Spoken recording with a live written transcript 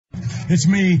It's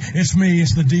me.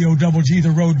 It's the D-O-double-G,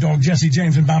 the road dog, Jesse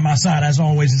James, and by my side, as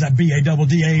always, is that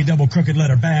B-A-double-D-A double crooked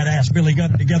letter, badass Billy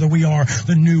Gunn. Together we are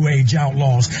the New Age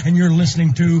Outlaws, and you're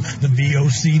listening to the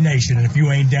VOC Nation. And if you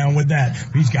ain't down with that,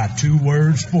 he's got 2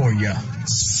 words for you.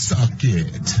 Suck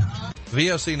it.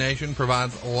 VOC Nation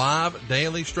provides live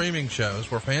daily streaming shows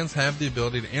where fans have the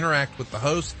ability to interact with the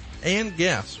hosts and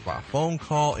guests by phone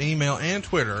call, email, and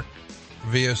Twitter.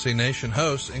 VOC Nation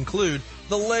hosts include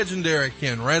the legendary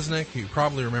Ken Resnick, who you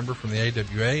probably remember from the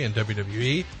AWA and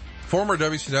WWE, former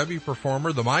WCW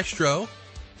performer The Maestro,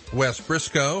 Wes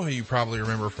Briscoe, who you probably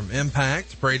remember from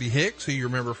Impact, Brady Hicks, who you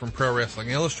remember from Pro Wrestling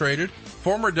Illustrated,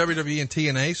 former WWE and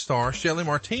TNA star Shelly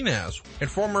Martinez, and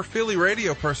former Philly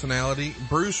radio personality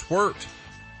Bruce Wirt.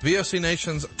 VOC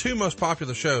Nation's 2 most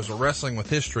popular shows are Wrestling with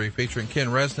History, featuring Ken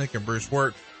Resnick and Bruce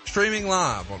Wirt, streaming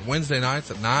live on Wednesday nights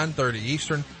at 9:30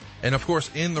 Eastern, and of course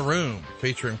In the Room,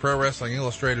 featuring Pro Wrestling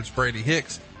Illustrated's Brady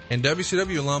Hicks and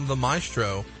WCW alum The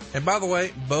Maestro. And by the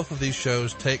way, both of these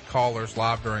shows take callers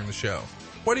live during the show.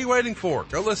 What are you waiting for?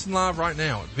 Go listen live right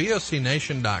now at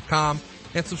VOCNation.com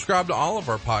and subscribe to all of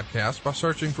our podcasts by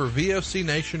searching for VOC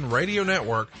Nation Radio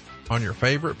Network on your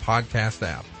favorite podcast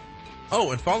app. Oh,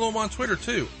 and follow them on Twitter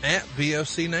too, at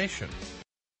VOC Nation.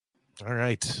 All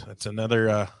right. That's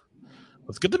another,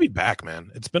 it's good to be back,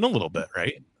 man. It's been a little bit,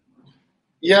 right?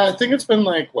 Yeah, I think it's been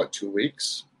 2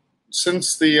 weeks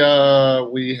since we had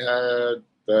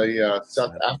the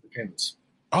South Africans.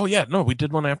 Oh yeah, no, we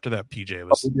did one after that. PJ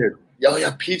we did. Oh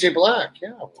yeah, PJ Black.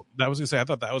 Yeah, that was gonna say. I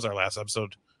thought that was our last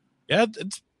episode. Yeah,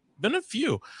 it's been a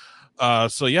few.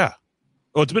 So yeah.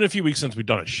 Oh, it's been a few weeks since we've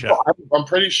done a show. Well, I'm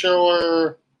pretty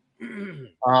sure.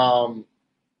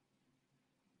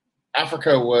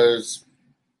 Africa was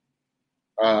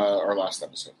our last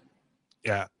episode.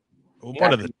 Yeah,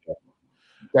 one of the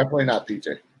definitely not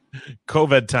PJ.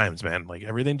 COVID times, man. Like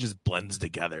everything just blends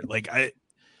together. Like I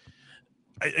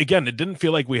again, it didn't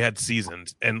feel like we had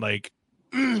seasons, and like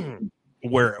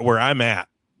where I'm at,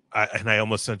 I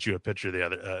almost sent you a picture the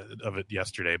other of it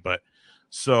yesterday. But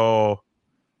so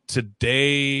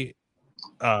today,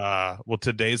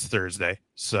 today's Thursday.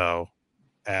 So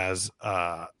as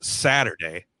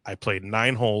Saturday, I played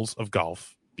 9 holes of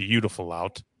golf, beautiful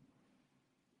out,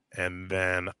 and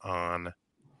then on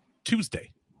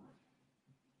Tuesday,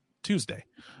 2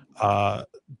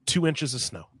 inches of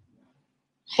snow.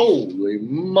 Holy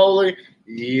moly.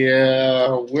 Yeah,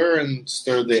 we're in the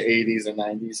 80s and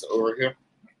 90s over here.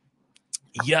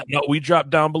 Yeah, no, we dropped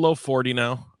down below 40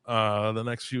 now. The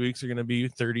next few weeks are going to be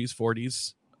 30s,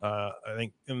 40s. I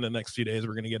think in the next few days,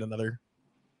 we're going to get another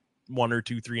 1 or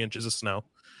 2, 3 inches of snow.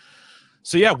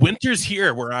 So yeah, winter's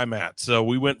here where I'm at. So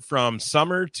we went from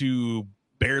summer to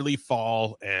barely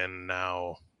fall, and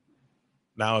now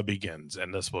it begins,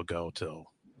 and this will go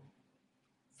till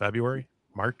February,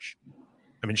 March.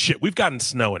 I mean, shit, we've gotten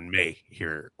snow in May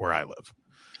here where I live.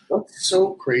 That's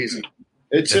so crazy.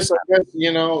 It's just,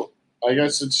 I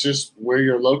guess it's just where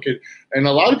you're located. And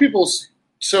a lot of people,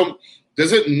 so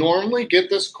does it normally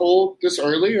get this cold this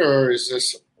early, or is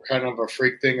this kind of a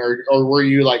freak thing? Or were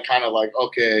you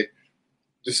okay,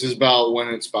 this is about when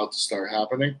it's about to start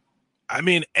happening? I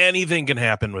mean, anything can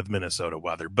happen with Minnesota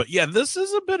weather. But yeah, this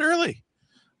is a bit early.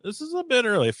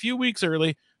 A few weeks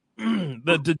early.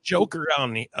 The joke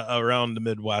around the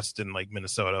Midwest and like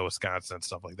Minnesota, Wisconsin, and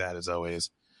stuff like that is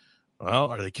always, well,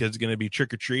 are the kids going to be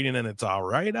trick or treating and it's all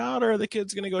right out, or are the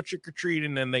kids going to go trick or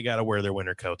treating and they got to wear their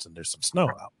winter coats and there's some snow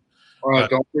out?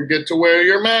 Don't forget to wear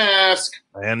your mask.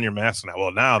 And your mask now.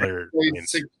 Well, now they're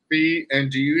 6 feet, and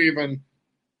do you even?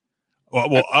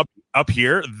 Well, up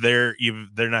here they're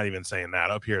not even saying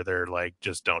that. Up here they're like,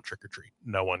 just don't trick or treat.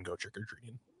 No one go trick or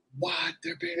treating. What?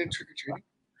 They're banning trick or treating?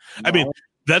 I mean,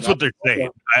 that's what they're saying.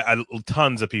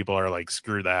 Tons of people are like,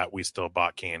 screw that. We still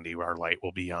bought candy. Our light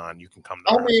will be on. You can come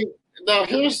to I mean, now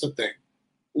here's the thing.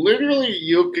 Literally,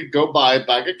 you could go buy a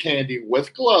bag of candy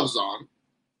with gloves on,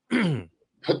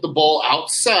 put the bowl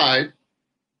outside,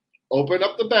 open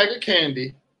up the bag of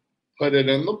candy, put it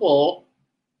in the bowl,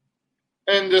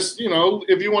 and just,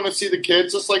 if you want to see the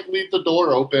kids, just like leave the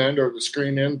door open or the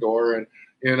screen in door and,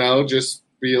 just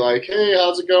be like, hey,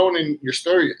 how's it going? And you're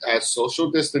still at social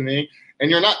distancing. And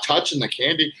you're not touching the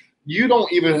candy. You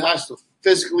don't even have to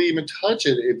physically even touch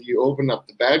it if you open up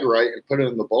the bag right and put it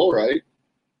in the bowl right.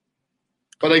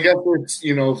 But I guess it's,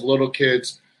 if little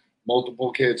kids,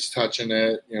 multiple kids touching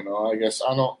it, I guess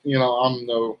I don't,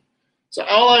 so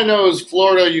all I know is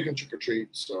Florida, you can trick or treat.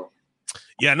 So.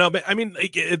 Yeah, no, but I mean,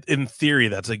 in theory,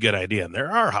 that's a good idea. And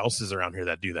there are houses around here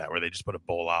that do that where they just put a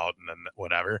bowl out and then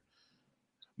whatever.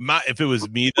 If it was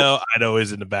me though, I'd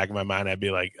always in the back of my mind, I'd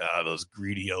be like, those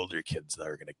greedy older kids that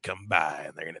are going to come by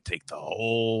and they're going to take the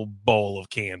whole bowl of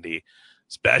candy,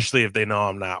 especially if they know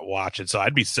I'm not watching. So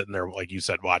I'd be sitting there, like you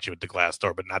said, watching with the glass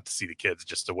door, but not to see the kids,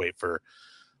 just to wait for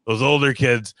those older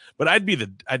kids. But I'd be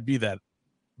that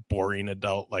boring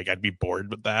adult. Like I'd be bored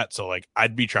with that. So like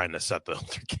I'd be trying to set the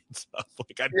older kids up.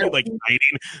 Like I'd be like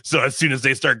hiding. So as soon as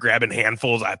they start grabbing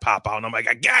handfuls, I pop out and I'm like,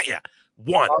 I got you.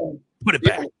 One, put it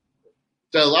back.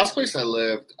 The last place I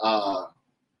lived,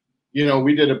 we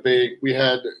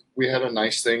had a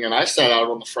nice thing, and I sat out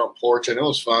on the front porch, and it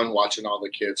was fun watching all the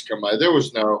kids come by. There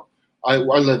was I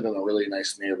lived in a really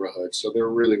nice neighborhood, so there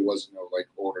really was no like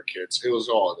older kids. It was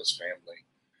all of his family.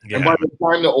 Yeah. And by the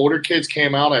time the older kids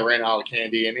came out, I ran out of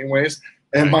candy anyways.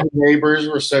 And my neighbors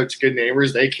were such good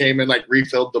neighbors. They came and like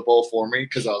refilled the bowl for me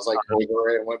because I was like over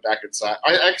it and went back inside.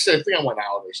 I think I went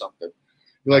out or something.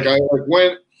 Like I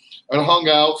went and hung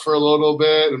out for a little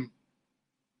bit and,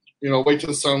 wait till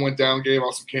the sun went down, gave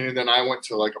out some candy. And then I went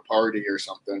to like a party or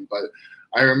something. But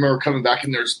I remember coming back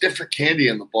and there's different candy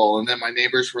in the bowl. And then my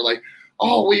neighbors were like,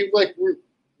 oh, we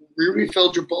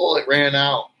refilled your bowl. It ran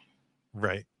out.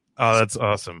 Right. Oh, that's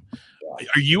awesome. Yeah.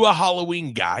 Are you a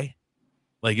Halloween guy?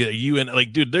 Like, are you in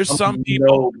like, dude, there's some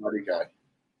people. Guy.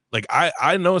 Like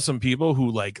I know some people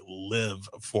who like live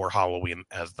for Halloween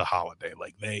as the holiday.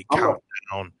 Like they count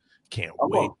down, can't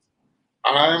wait.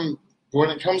 When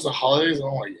it comes to holidays, I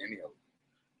don't like any of them.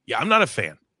 Yeah, I'm not a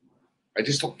fan. I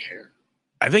just don't care.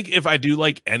 I think if I do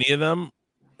like any of them,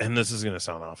 and this is gonna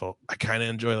sound awful, I kind of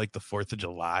enjoy like the 4th of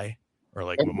July or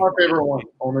like. That's my favorite one,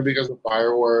 only because of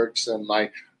fireworks and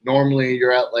like normally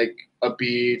you're at like a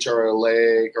beach or a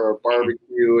lake or a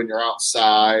barbecue and you're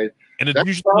outside. And it's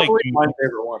usually like my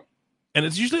favorite one. And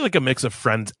it's usually like a mix of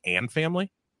friends and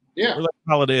family. Yeah. Or like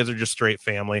holidays are just straight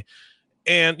family.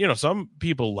 And, some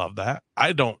people love that.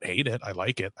 I don't hate it. I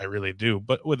like it. I really do.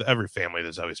 But with every family,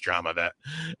 there's always drama that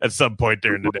at some point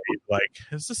during the day, like,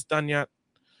 is this done yet?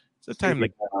 Is it time to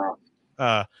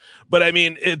but I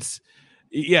mean,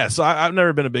 so I've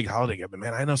never been a big holiday guy, but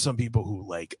man, I know some people who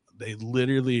like, they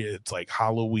literally, it's like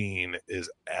Halloween is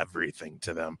everything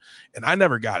to them. And I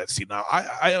never got it. See, now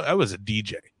I was a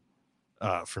DJ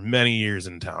for many years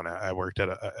in town. I worked at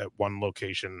one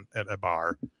location at a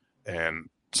bar. And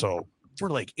so for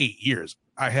like 8 years,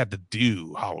 I had to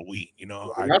do Halloween,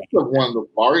 That's one of the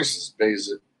bars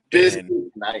busy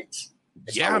nights.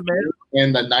 Yeah, man.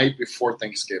 And the night before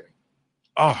Thanksgiving.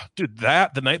 Oh, dude,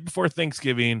 the night before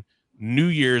Thanksgiving, New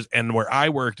Year's, and where I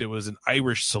worked, it was an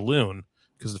Irish saloon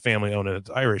because the family owned it. It's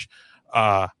Irish.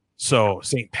 So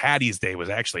St. Patty's Day was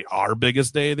actually our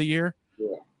biggest day of the year.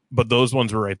 Yeah. But those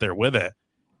ones were right there with it.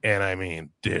 And I mean,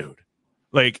 dude,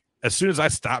 like as soon as I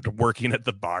stopped working at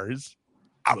the bars,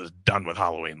 I was done with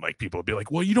Halloween. Like people would be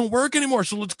like, well, you don't work anymore,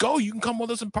 so let's go. You can come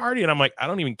with us and party. And I'm like, I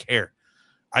don't even care.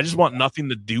 I just want nothing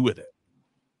to do with it.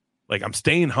 Like I'm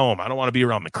staying home. I don't want to be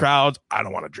around the crowds. I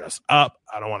don't want to dress up.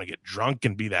 I don't want to get drunk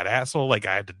and be that asshole. Like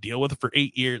I had to deal with it for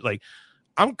 8 years. Like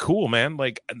I'm cool, man.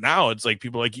 Like now it's like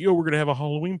people are like, yo, we're going to have a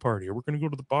Halloween party or we're going to go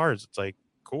to the bars. It's like,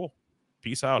 cool.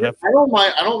 Peace out. Yeah, I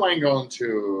don't mind going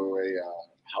to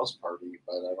a house party,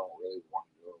 but I don't really want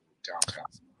to go downtown.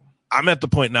 I'm at the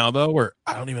point now though where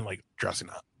I don't even like dressing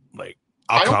up. Like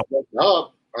I don't dress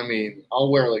up. I mean, I'll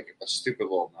wear like a stupid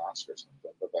little mask or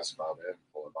something, but that's about it.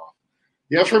 Pull it off.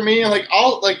 Yeah, for me, like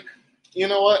I'll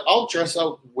dress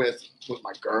up with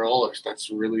my girl if that's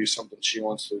really something she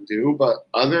wants to do. But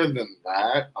other than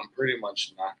that, I'm pretty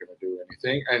much not going to do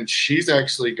anything. And she's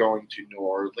actually going to New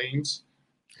Orleans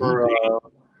for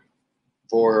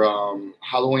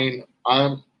Halloween.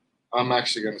 I'm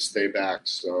actually going to stay back,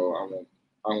 so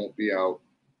I won't be out.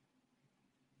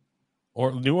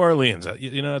 Or New Orleans,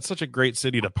 it's such a great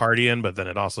city to party in, but then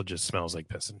it also just smells like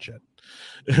piss and shit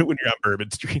when you're on Bourbon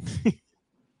Street.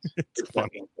 It's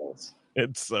funny.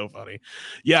 It's so funny.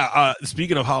 Yeah.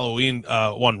 Speaking of Halloween,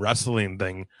 one wrestling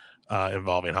thing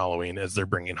involving Halloween is they're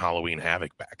bringing Halloween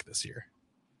Havoc back this year.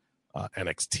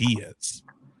 NXT is.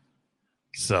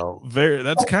 So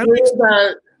that's kind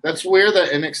of that's weird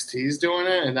that NXT is doing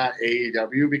it and not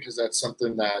AEW because that's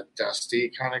something that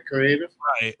Dusty kind of created.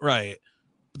 Right.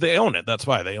 They own it. That's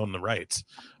why they own the rights.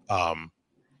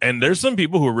 And there's some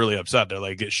people who are really upset. They're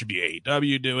like, it should be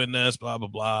AEW doing this, blah, blah,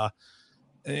 blah.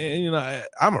 And,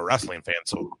 I'm a wrestling fan.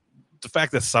 So the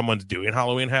fact that someone's doing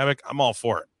Halloween Havoc, I'm all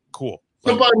for it. Cool.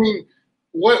 So, but I mean,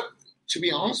 to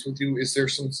be honest with you, is there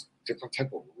some different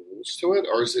type of rules to it?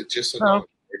 Or is it just another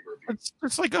pay-per-view?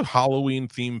 It's like a Halloween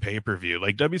themed pay-per-view.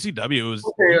 Like WCW is.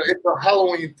 Okay, it's a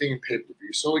Halloween themed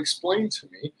pay-per-view. So explain to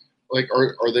me. Like,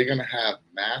 are they going to have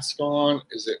masks on?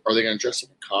 Are they going to dress up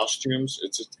in costumes?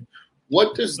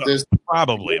 What does this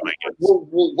probably my guess. Well,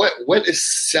 what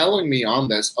is selling me on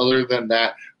this other than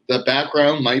that the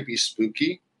background might be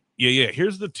spooky? Yeah.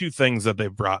 Here's the two things that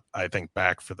they've brought, I think,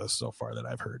 back for this so far that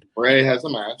I've heard. Bray has a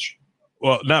match.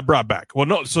 Well, not brought back. Well,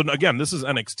 no. So again, this is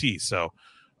NXT. So,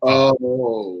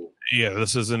 yeah,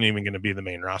 this isn't even going to be the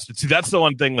main roster. See, that's the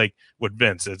one thing. Like with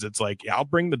Vince is, it's like, yeah, I'll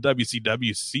bring the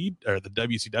WCW or the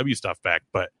WCW stuff back,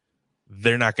 but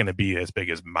they're not going to be as big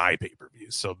as my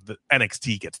pay-per-views. So the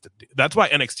NXT gets to do. That's why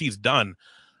NXT's done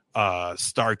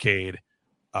Starrcade,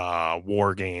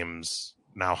 War Games,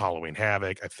 now Halloween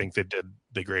Havoc. I think they did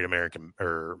the Great American,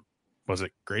 or was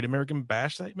it Great American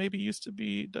Bash that maybe used to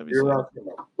be WCW? You're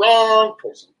wrong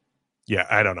person. Yeah,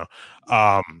 I don't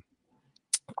know.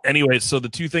 Anyway, so the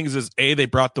two things is they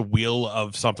brought the wheel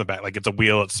of something back. Like it's a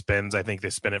wheel, it spins. I think they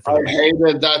spin it for I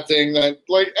hated that thing that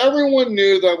like everyone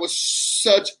knew that was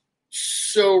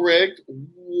so rigged.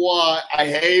 Why? I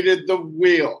hated the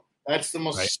wheel. That's the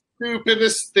most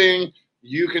stupidest thing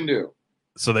you can do.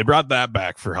 So they brought that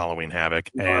back for Halloween Havoc,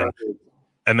 and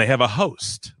they have a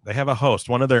host. They have a host,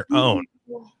 one of their own.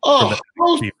 Oh,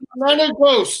 host, not a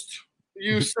ghost.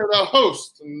 You said a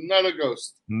host, not a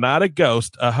ghost. Not a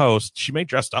ghost, a host. She may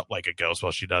dress up like a ghost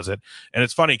while she does it. And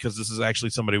it's funny because this is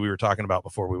actually somebody we were talking about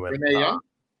before we went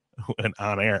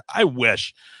on air. I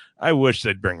wish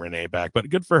they'd bring Renee back, but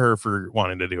good for her for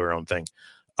wanting to do her own thing.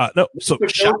 No, so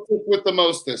with the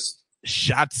mostest.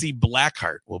 Shotzi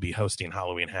Blackheart will be hosting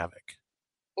Halloween Havoc.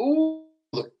 Oh,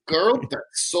 the girl that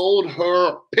sold her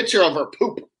a picture of her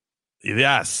poop.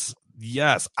 Yes.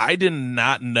 I did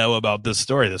not know about this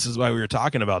story. This is why we were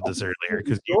talking about this earlier.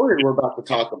 The story we're about to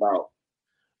talk about.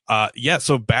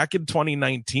 So back in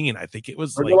 2019, I think it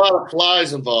was There's a lot of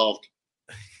flies involved.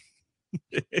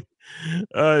 It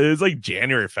was like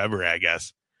January, February, I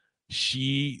guess.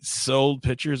 She sold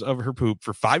pictures of her poop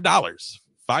for $5.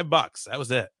 $5. That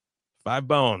was it. 5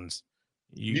 bones.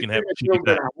 You can have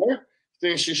that.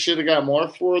 Think she should have got more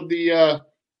for the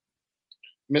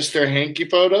Mr. Hanky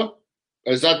photo?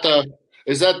 Is that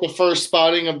the first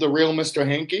spotting of the real Mr.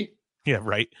 Hanky? Yeah,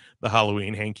 right. The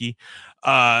Halloween Hanky.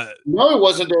 No, it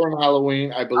wasn't during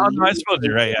Halloween. I believe. No, I suppose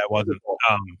you're right. Yeah, it wasn't.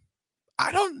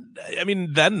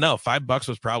 Then no, $5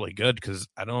 was probably good because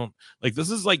I don't like this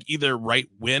is like either right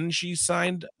when she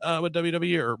signed with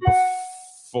WWE or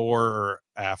before or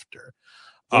after.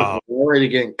 We're already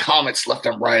getting comments left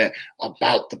and right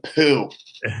about the poo.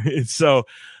 So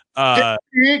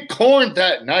she ate corn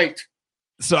that night.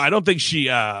 So I don't think she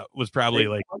was probably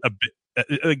like a bit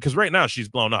because right now she's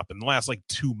blown up. In the last like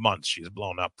 2 months, she's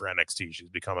blown up for NXT. She's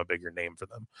become a bigger name for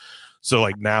them. So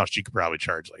like now she could probably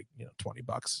charge like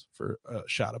 $20 for a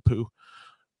shot of poo.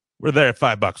 We're there at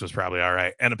 $5 was probably all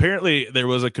right. And apparently there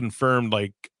was a confirmed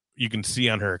like you can see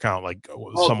on her account like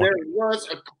someone. There was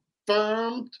a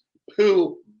confirmed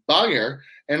poo buyer,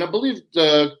 and I believe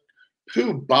the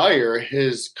poo buyer,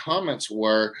 his comments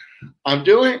were, "I'm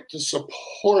doing it to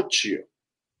support you."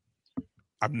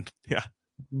 Yeah.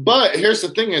 But here's the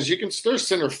thing: is you can still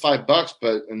send her $5,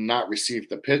 but and not receive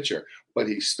the picture. But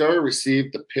he still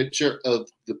received the picture of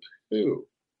the poo.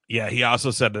 Yeah, he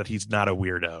also said that he's not a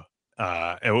weirdo.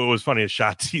 And what was funny is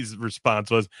Shotzi's response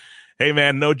was, "Hey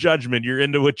man, no judgment. You're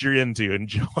into what you're into.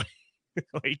 Enjoy."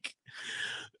 Like,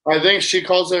 I think she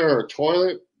calls it her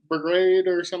toilet brigade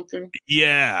or something.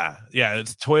 Yeah,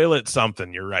 it's toilet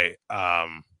something. You're right.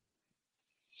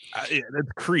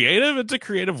 It's creative. It's a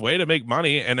creative way to make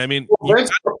money, and I mean,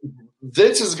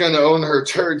 Vince is going to own her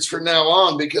turds from now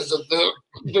on because of the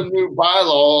new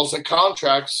bylaws and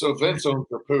contracts. So Vince owns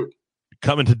her poop.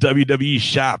 Coming to WWE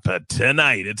Shop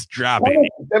tonight. It's dropping.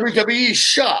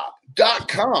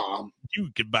 WWEshop.com.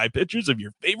 You can buy pictures of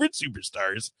your favorite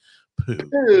superstars.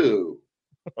 Poo.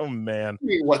 Oh man,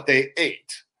 See what they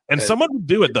ate. And someone would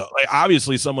do it though. Like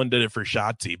obviously, someone did it for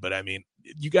Shotzi, but I mean,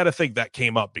 you got to think that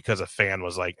came up because a fan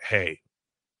was like, "Hey,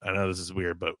 I know this is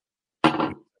weird, but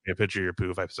a picture of your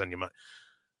poo if I send you money."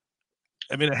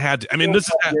 I mean, it had to. I mean, this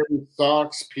is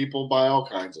socks. People buy all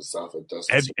kinds of stuff. It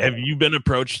doesn't. Have you been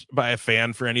approached by a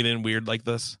fan for anything weird like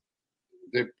this?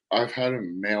 I've had a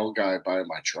mail guy buy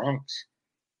my trunks.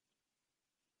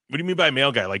 What do you mean by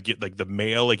mail guy? Like the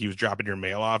mail? Like he was dropping your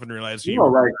mail off and realized I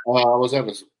was at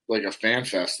a fan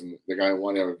fest and the guy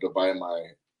wanted to buy my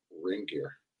ring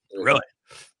gear. Really?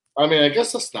 I mean, I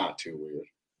guess that's not too weird.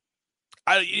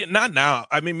 Not now.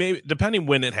 I mean, maybe depending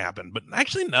when it happened, but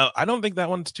actually, no, I don't think that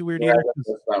one's too weird either.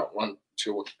 That one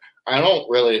too. I don't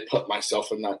really put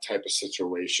myself in that type of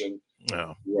situation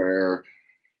where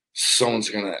someone's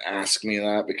going to ask me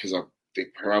that because they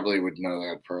probably would know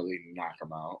that I'd probably knock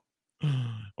them out.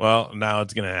 Well, now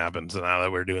it's going to happen. So now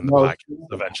that we're doing the podcast,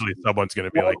 eventually someone's going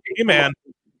to be like, "Hey, man,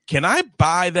 can I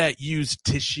buy that used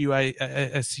tissue I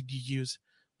see you use?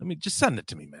 Let me just send it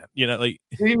to me, man. You know, like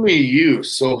See me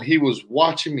use, so he was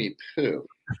watching me poo.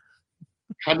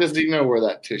 How does he know where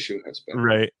that tissue has been?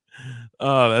 right.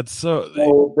 Oh, that's so.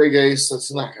 Oh, Big Ace,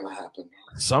 that's not going to happen.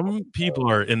 Some people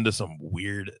are into some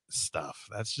weird stuff.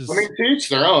 That's just. I mean, to each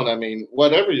their own. I mean,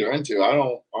 whatever you're into, I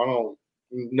don't.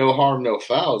 No harm, no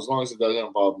foul, as long as it doesn't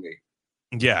involve me.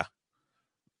 Yeah.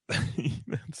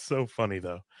 That's so funny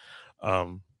though.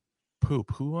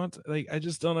 Poop. Who wants? Like, I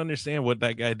just don't understand what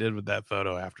that guy did with that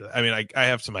photo after that. I mean, I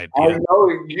have some idea. I know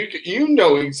you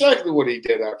know exactly what he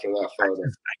did after that photo.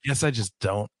 I guess I just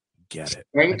don't get it.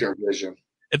 Sphincter vision.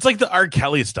 It's like the R.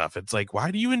 Kelly stuff. It's like, why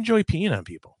do you enjoy peeing on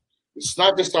people? It's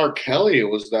not just R. Kelly. It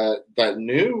was that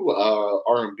new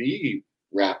R&B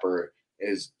rapper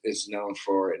is known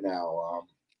for it now.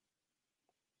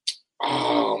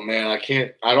 Oh man,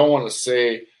 I don't want to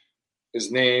say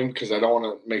his name because I don't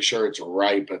want to make sure it's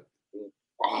right. But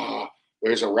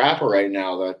there's a rapper right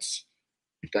now that's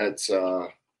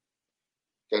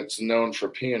known for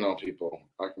peeing on people.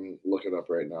 I can look it up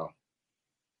right now.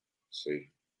 Let's see,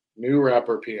 new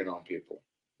rapper peeing on people.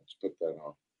 Let's put that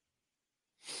on.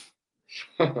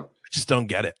 I just don't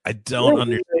get it. I don't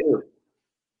understand.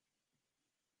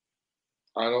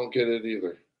 I don't get it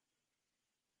either.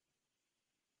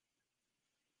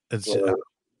 It's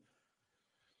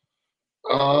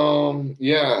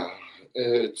yeah,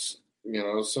 it's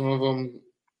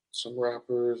some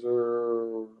rappers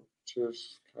are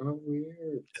just kind of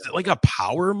weird. Is it like a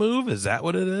power move? Is that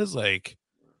what it is? Like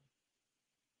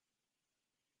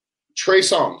Trey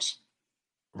Songz.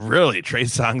 Really? Trey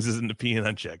Songz is into peeing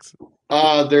on chicks.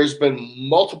 There's been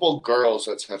multiple girls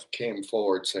that have came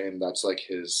forward saying that's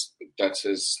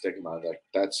his stigma, like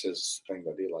that's his thing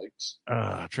that he likes.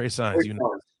 Trey Songz, you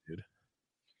know, dude.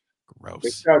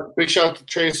 Gross. Big shout to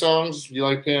Trey Songz. You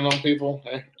like peeing on people?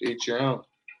 Hey, each your own.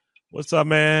 What's up,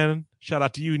 man? Shout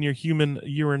out to you and your human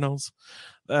urinals.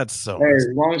 That's so. Hey, as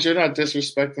long as you're not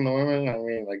disrespecting the women, I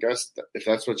mean, I guess if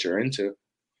that's what you're into.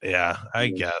 Yeah, I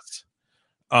guess.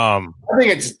 I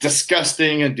think it's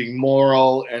disgusting and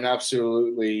immoral and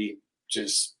absolutely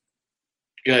just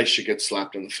you guys should get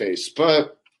slapped in the face.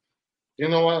 But you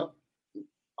know what?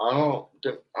 I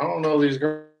don't know these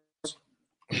girls.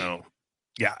 No.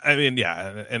 Yeah, I mean,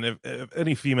 yeah, and if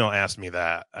any female asked me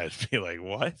that, I'd be like,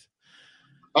 "What?"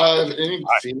 If any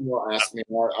female asked me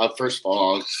that, first of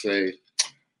all, I'll say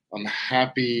I'm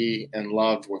happy and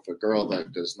loved with a girl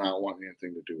that does not want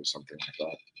anything to do with something like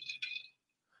that.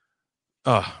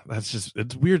 Oh,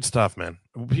 it's weird stuff, man.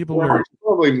 People will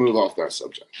probably move off that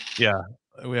subject. Yeah,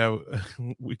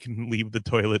 we can leave the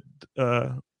toilet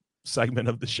segment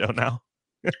of the show now.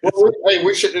 Well,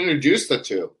 we should introduce the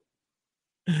two.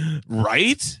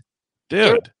 Right?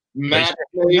 Dude. Matt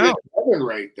and Evan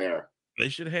right there. They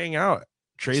should hang out.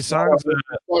 Trey Songz.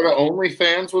 Go to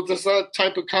OnlyFans with this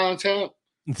type of content.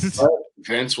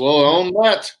 Vince will own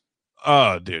that.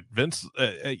 Oh, dude, Vince.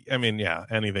 I mean, yeah,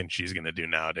 anything she's gonna do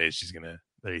nowadays, he's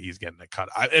getting a cut.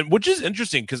 Which is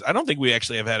interesting because I don't think we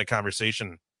actually have had a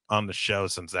conversation on the show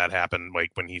since that happened.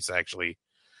 Like when he's actually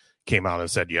came out and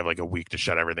said you have like a week to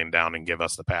shut everything down and give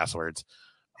us the passwords.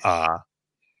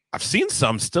 I've seen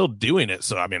some still doing it,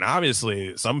 so I mean,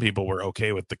 obviously, some people were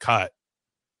okay with the cut.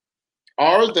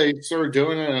 Are they sort of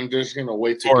doing it and just gonna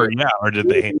wait to? Or did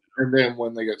they? And then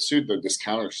when they get sued, they're just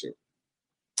countersued.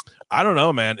 I don't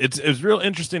know, man. It's real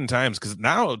interesting times because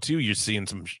now too you're seeing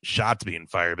some shots being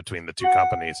fired between the two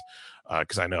companies.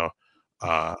 Because I know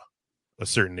a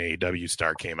certain AEW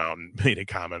star came out and made a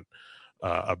comment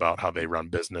about how they run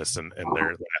business and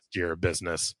their last year of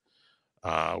business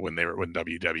when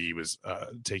WWE was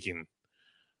taking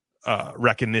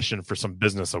recognition for some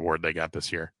business award they got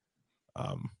this year,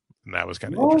 and that was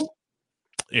kind of interesting.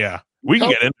 Yeah, we can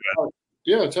get into it.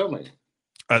 Yeah, tell me.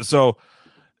 So.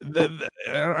 I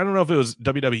don't know if it was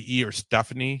WWE or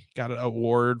Stephanie got an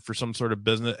award for some sort of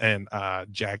business, and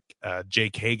Jake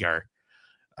Hager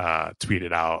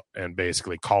tweeted out and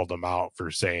basically called them out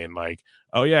for saying like,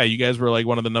 "Oh yeah, you guys were like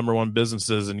one of the number one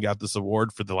businesses and got this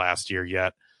award for the last year.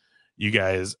 Yet you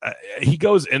guys," he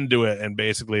goes into it and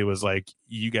basically was like,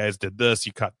 "You guys did this,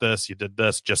 you cut this, you did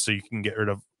this, just so you can get rid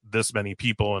of this many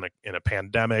people in a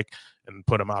pandemic and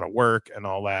put them out of work and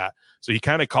all that." So he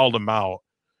kind of called them out.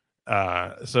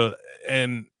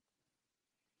 And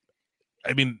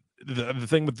I mean, the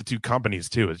thing with the two companies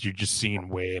too is you're just seeing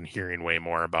way and hearing way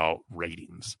more about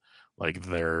ratings. Like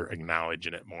they're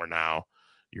acknowledging it more now.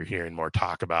 You're hearing more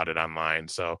talk about it online.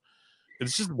 So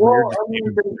it's just weird. I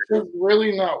mean, they should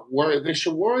really not worry. They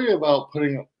should worry about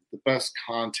putting up the best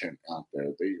content out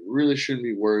there. They really shouldn't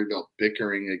be worried about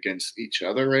bickering against each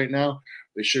other right now.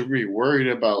 They should be worried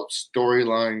about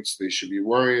storylines. They should be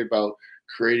worried about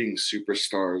creating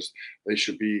superstars. They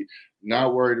should be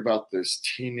not worried about this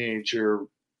teenager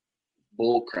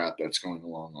bull crap that's going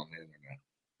along on the internet.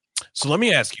 So let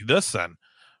me ask you this then.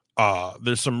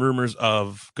 There's some rumors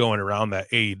of going around that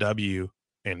AEW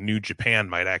and New Japan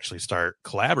might actually start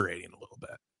collaborating a little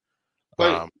bit.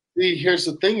 But see, here's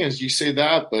the thing is you say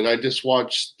that, but I just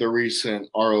watched the recent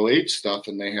ROH stuff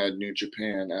and they had New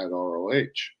Japan at ROH.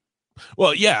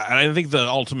 Well, yeah, and I think the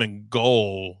ultimate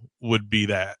goal would be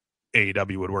that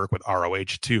AEW would work with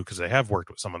ROH too, because they have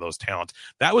worked with some of those talents.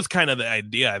 That was kind of the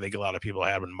idea I think a lot of people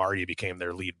had when Marty became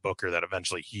their lead booker, that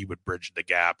eventually he would bridge the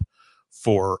gap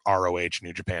for ROH,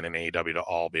 New Japan, and AEW to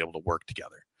all be able to work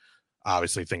together.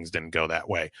 Obviously, things didn't go that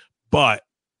way, but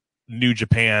New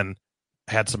Japan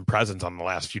had some presence on the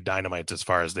last few Dynamites as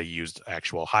far as they used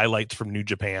actual highlights from New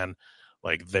Japan,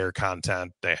 like their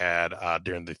content. They had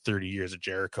during the 30 years of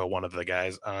Jericho, one of the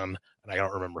guys on, and I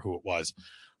don't remember who it was,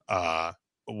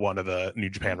 one of the New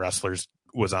Japan wrestlers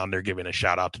was on there giving a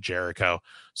shout out to Jericho.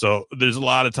 So there's a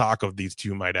lot of talk of these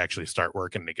two might actually start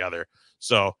working together.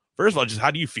 So first of all, just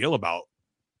how do you feel about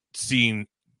seeing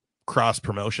cross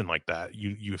promotion like that?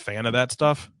 You a fan of that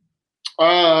stuff?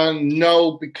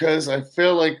 No, because I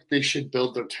feel like they should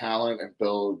build their talent and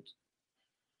build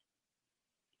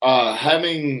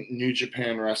having New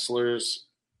Japan wrestlers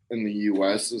in the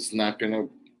US is not gonna,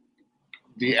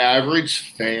 the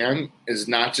average fan is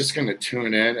not just gonna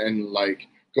tune in and like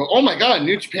go, oh my God,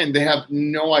 New Japan. They have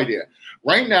no idea.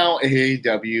 Right now,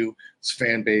 AEW's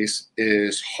fan base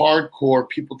is hardcore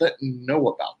people that know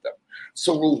about them.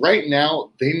 So right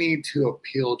now, they need to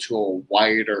appeal to a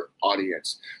wider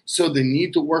audience. So they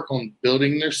need to work on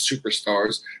building their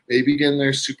superstars, maybe getting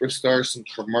their superstars some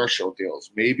commercial deals,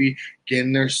 maybe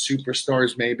getting their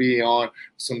superstars maybe on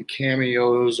some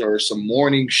cameos or some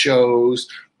morning shows,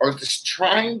 or just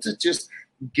trying to just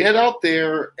get out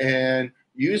there and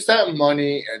use that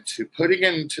money and to put it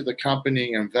into the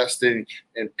company, investing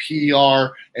in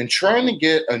PR and trying to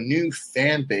get a new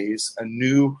fan base, a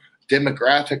new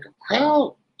demographic of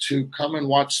crowd to come and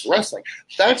watch wrestling.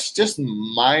 That's just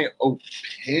my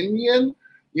opinion.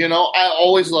 You know, I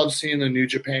always love seeing the New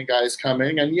Japan guys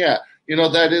coming, and yeah, you know,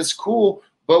 that is cool.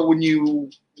 But when you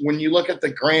look at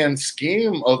the grand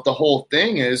scheme of the whole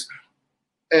thing is,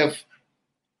 if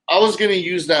I was going to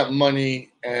use that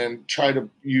money and try to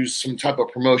use some type of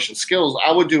promotion skills,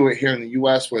 I would do it here in the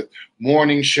U.S. with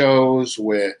morning shows,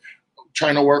 with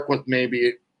trying to work with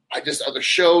maybe just other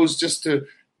shows just to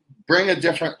bring a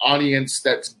different audience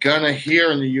that's going to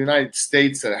here in the United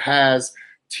States that has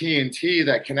TNT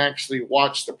that can actually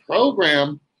watch the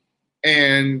program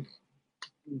and,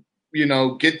 you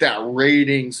know, get that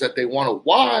ratings that they want to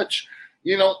watch.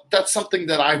 You know, that's something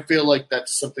that I feel like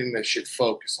that's something they should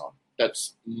focus on.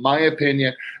 That's my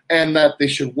opinion, and that they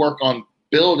should work on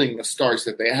building the stars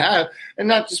that they have and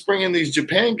not just bringing these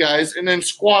Japan guys and then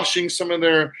squashing some of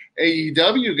their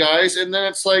AEW guys. And then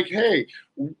it's like, hey,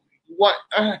 what?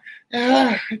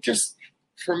 Just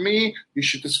for me, you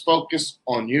should just focus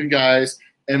on you guys.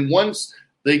 And once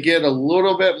they get a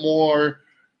little bit more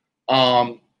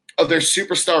of their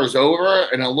superstars over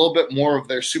and a little bit more of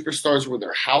their superstars with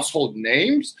their household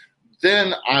names,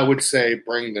 then I would say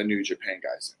bring the New Japan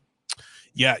guys in.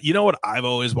 Yeah, you know what I've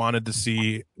always wanted to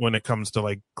see when it comes to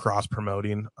like cross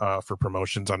promoting for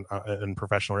promotions on in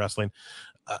professional wrestling.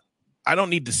 I don't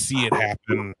need to see it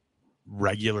happen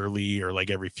regularly or like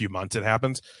every few months it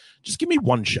happens. Just give me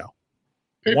one show,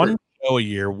 one show a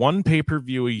year, one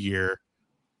pay-per-view a year,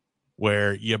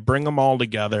 where you bring them all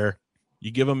together.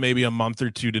 You give them maybe a month or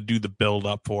two to do the build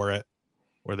up for it,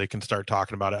 where they can start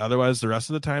talking about it. Otherwise, the rest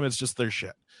of the time it's just their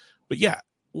shit. But yeah,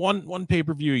 one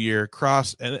pay-per-view a year,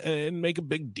 cross and make a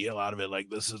big deal out of it. Like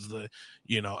this is the,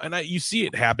 you know, and you see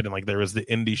it happening. Like there was the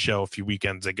indie show a few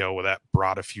weekends ago where that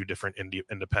brought a few different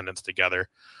independents together.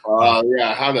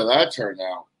 Yeah. How did that turn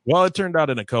out? Well, it turned out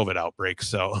in a COVID outbreak.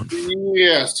 So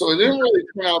yeah. So it didn't really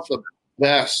turn out the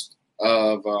best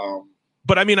of,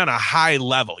 but I mean, on a high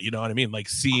level, you know what I mean? Like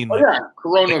seeing,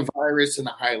 coronavirus in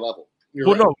a high level.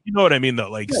 Well, right. No, you know what I mean though?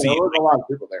 Like seeing, there was a lot of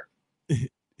people there.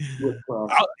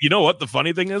 You know what the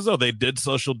funny thing is though, they did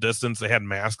social distance, they had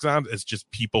masks on. It's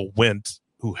just people went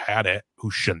who had it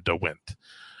who shouldn't have went.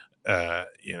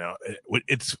 You know,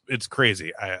 it's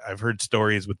crazy. I've heard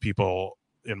stories with people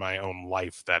in my own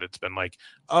life that it's been like,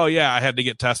 oh yeah, I had to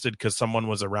get tested because someone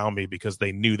was around me because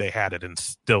they knew they had it and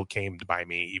still came by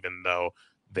me even though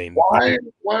they why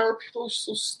are people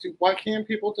so stupid? Why can't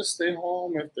people just stay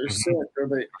home if they're sick?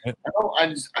 Or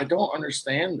I don't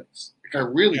understand this. Like, I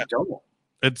really don't.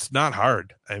 It's not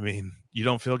hard. I mean, you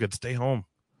don't feel good, stay home.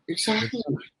 Exactly.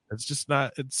 It's just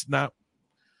not. It's not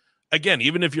again,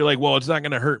 even if you're like, well, it's not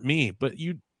going to hurt me, but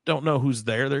you don't know who's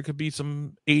there. There could be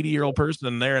some 80-year-old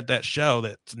person there at that show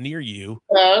that's near you.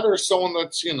 Yeah, there's someone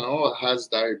that's, has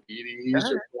diabetes or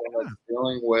someone that's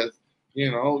dealing with,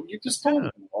 you just don't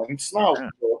know. It's not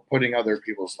putting other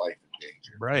people's life in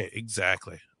danger. Right,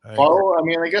 exactly.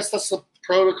 I guess that's the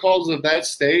protocols of that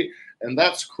state, and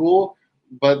that's cool.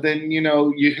 But then,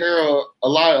 you hear a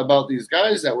lot about these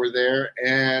guys that were there,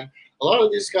 and a lot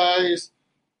of these guys,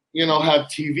 have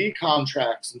TV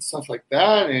contracts and stuff like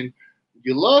that. And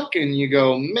you look and you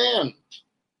go, man,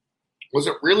 was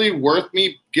it really worth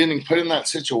me getting put in that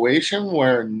situation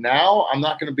where now I'm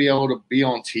not going to be able to be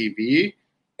on TV?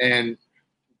 And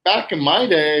back in my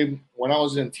day, when I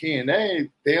was in TNA,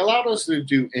 they allowed us to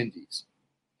do indies.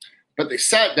 But they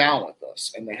sat down with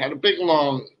us and they had a big,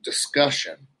 long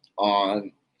discussion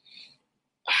on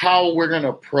how we're going to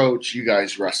approach you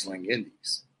guys wrestling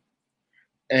indies.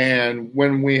 And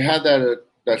when we had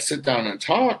that sit down and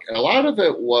talk, a lot of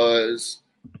it was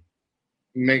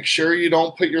make sure you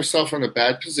don't put yourself in a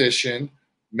bad position,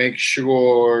 make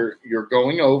sure you're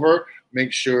going over,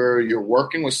 make sure you're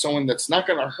working with someone that's not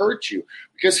going to hurt you.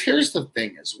 Because here's the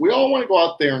thing is, we all want to go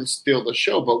out there and steal the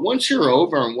show, but once you're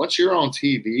over and once you're on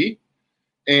TV,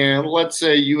 and let's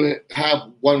say you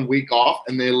have 1 week off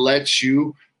and they let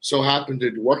you so happen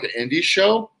to work an indie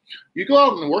show, you go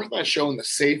out and work that show in the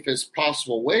safest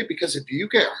possible way, because if you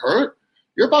get hurt,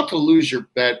 you're about to lose your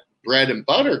bread and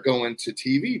butter going to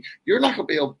TV. You're not going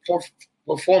to be able to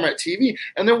perform at TV.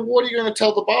 And then what are you going to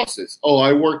tell the bosses? Oh,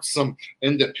 I worked some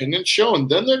independent show. And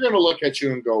then they're going to look at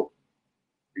you and go,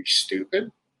 are you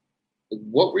stupid?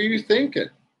 What were you thinking?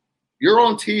 You're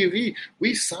on TV.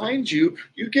 We signed you.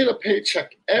 You get a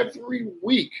paycheck every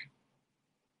week.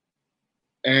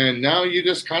 And now you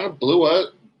just kind of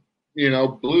blew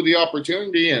the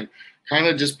opportunity and kind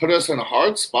of just put us in a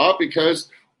hard spot, because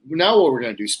now what we're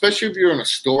going to do, especially if you're in a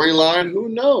storyline, who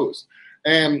knows?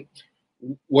 And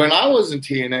when I was in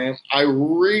TNA, I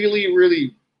really,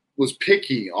 really was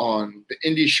picky on the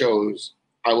indie shows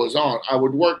I was on. I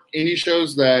would work indie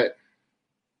shows that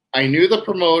I knew the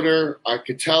promoter, I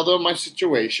could tell them my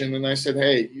situation, and I said,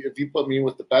 hey, if you put me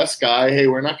with the best guy, hey,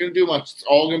 we're not going to do much. It's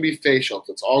all going to be facial.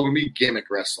 It's all going to be gimmick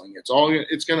wrestling.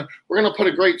 We're going to put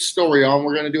a great story on.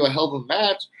 We're going to do a hell of a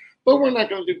match, but we're not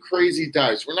going to do crazy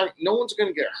dives. No one's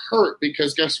going to get hurt,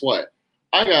 because guess what?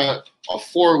 I got a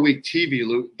 4-week TV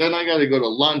loop, then I got to go to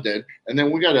London, and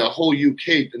then we got a whole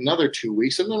UK another 2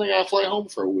 weeks, and then I got to fly home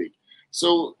for a week.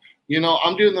 So,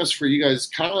 I'm doing this for you guys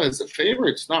kind of as a favor.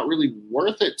 It's not really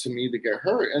worth it to me to get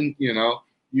hurt. And,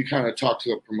 you kind of talk to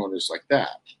the promoters like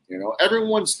that.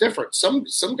 Everyone's different. Some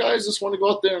guys just want to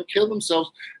go out there and kill themselves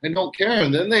and don't care.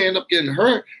 And then they end up getting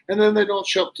hurt, and then they don't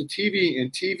show up to TV. And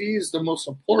TV is the most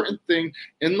important thing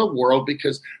in the world,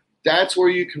 because that's where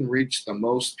you can reach the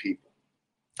most people.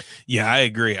 Yeah, I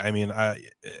agree. I mean,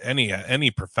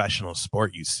 any professional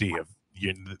sport you see,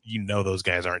 those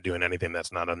guys aren't doing anything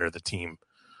that's not under the team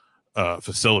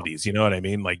facilities. You know what I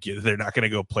mean? Like, they're not going to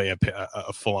go play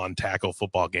a full-on tackle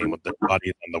football game with their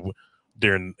buddies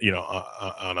during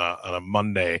on a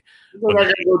Monday. They're not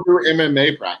going to go do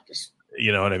MMA practice.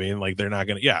 You know what I mean? Like, they're not.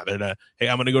 Hey,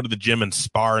 I'm going to go to the gym and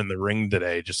spar in the ring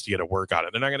today just to get a workout.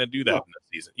 They're not going to do that in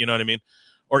the season. You know what I mean?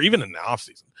 Or even in the off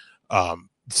season.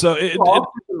 So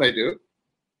they do.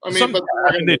 Some guys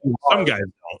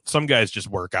don't. Some guys just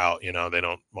work out. They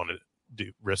don't want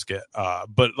to risk it.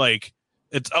 But like,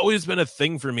 it's always been a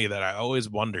thing for me that I always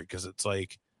wondered, because it's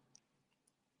like,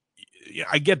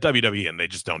 I get WWE and they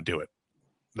just don't do it.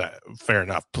 Fair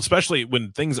enough. Especially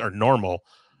when things are normal.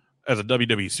 As a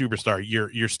WWE superstar,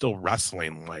 you're still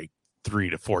wrestling like 3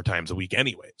 to 4 times a week,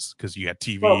 anyways, because you got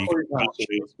TV. Well,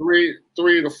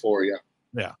 3 to 4, yeah.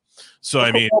 Yeah. So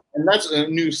I mean, and that's a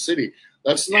new city.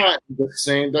 That's not the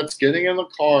same. That's getting in the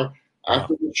car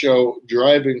after the show,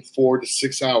 driving 4 to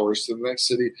 6 hours to the next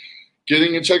city,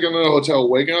 getting and checking in the hotel,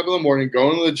 waking up in the morning,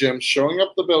 going to the gym, showing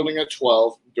up the building at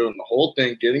 12, doing the whole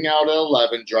thing, getting out at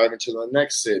 11, driving to the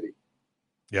next city.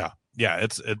 Yeah.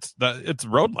 It's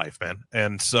road life, man.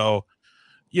 And so,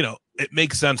 it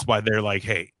makes sense why they're like,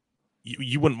 hey,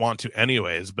 you wouldn't want to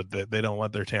anyways, but they don't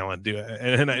let their talent do it.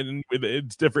 And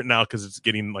it's different now, because it's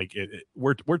getting like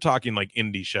we're talking like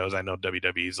indie shows. I know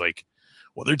WWE's like,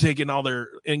 well, they're taking all their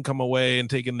income away and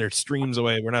taking their streams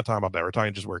away. We're not talking about that. We're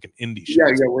talking just working indie shows.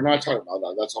 Yeah, we're not talking about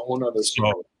that. That's a whole nother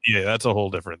story. Yeah, that's a whole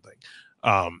different thing.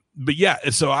 But yeah,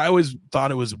 so I always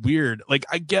thought it was weird. Like,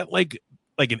 I get like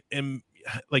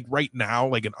right now,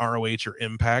 like an ROH or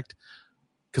Impact,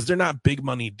 because they're not big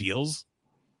money deals.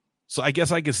 So I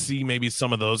guess I could see maybe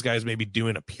some of those guys maybe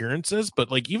doing appearances, but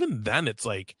like even then it's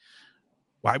like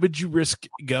Why would you risk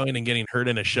going and getting hurt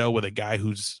in a show with a guy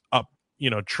who's up,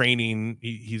 training?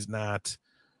 He's not,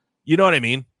 you know what I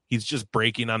mean? He's just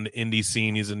breaking on the indie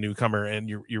scene. He's a newcomer, and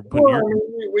you're putting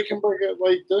we can break it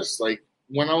like this. Like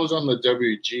when I was on the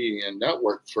WGN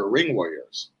network for Ring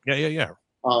Warriors. Yeah.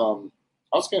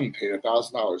 I was getting paid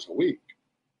 $1,000 a week.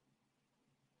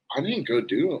 I didn't go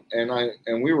do them,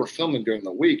 and we were filming during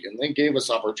the week, and they gave us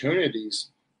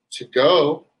opportunities to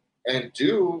go and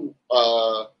do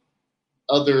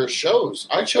other shows.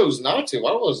 I chose not to.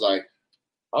 I was like,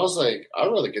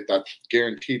 I'd rather get that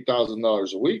guaranteed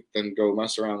 $1,000 a week than go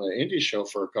mess around the indie show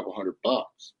for a couple $100.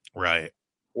 Right.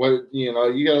 What you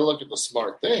got to look at the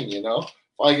smart thing. If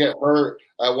I get hurt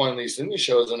at one of these indie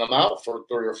shows and I'm out for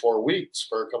 3 or 4 weeks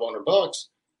for a couple $100,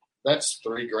 that's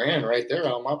 $3,000 right there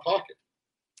out of my pocket.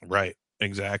 Right.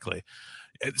 Exactly.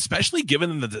 Especially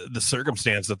given the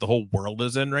circumstance that the whole world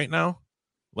is in right now.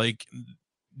 Like,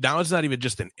 now it's not even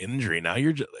just an injury. Now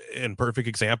you're in perfect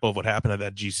example of what happened at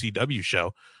that GCW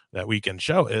show, that weekend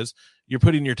show, is you're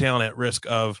putting your talent at risk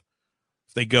of,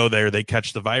 if they go there, they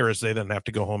catch the virus, they then have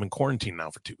to go home and quarantine now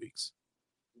for 2 weeks.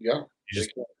 Yeah. You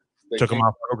just took them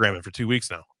off programming for 2 weeks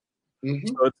now. Mm-hmm.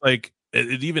 So it's like,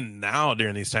 it even now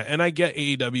during these times, and I get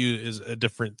AEW is a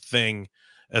different thing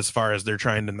as far as they're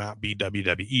trying to not be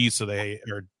WWE, so they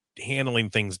are handling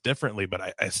things differently,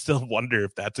 but I still wonder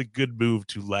if that's a good move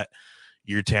to let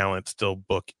your talent still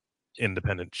book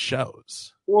independent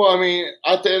shows. Well, I mean,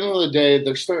 at the end of the day,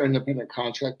 they're still independent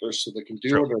contractors, so they can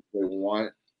do whatever they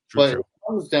want. But it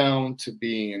comes down to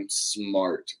being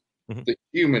smart, the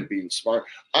human being smart.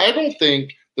 I don't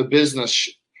think the business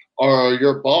or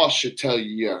your boss should tell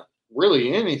you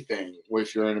really anything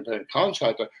with your independent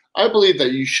contractor. I believe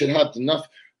that you should have enough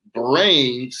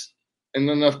brains and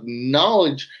enough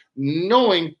knowledge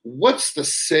knowing what's the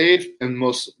safe and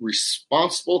most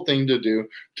responsible thing to do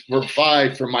to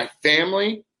provide for my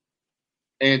family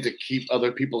and to keep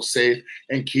other people safe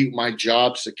and keep my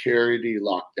job security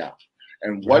locked down.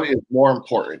 And what is more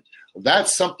important?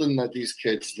 That's something that these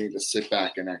kids need to sit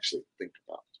back and actually think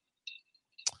about.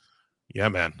 Yeah,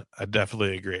 man, I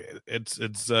definitely agree. It's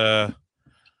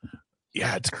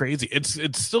crazy.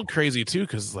 It's still crazy too,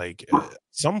 because like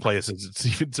some places it's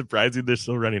even surprising they're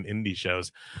still running indie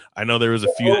shows. I know there was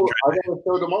a few. I got a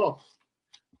show tomorrow,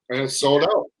 and it's sold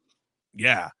out.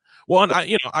 Yeah, well, and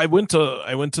I went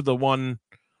to the one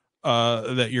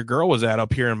that your girl was at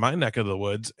up here in my neck of the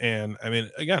woods, and I mean,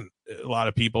 again, a lot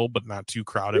of people, but not too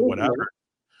crowded, whatever.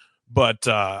 But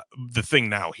the thing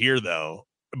now here, though.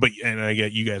 And I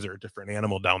get you guys are a different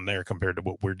animal down there compared to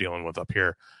what we're dealing with up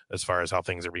here as far as how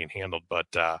things are being handled. But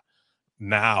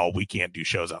now we can't do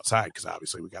shows outside because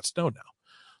obviously we got snow now.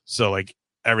 So like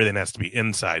everything has to be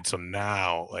inside. So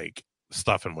now like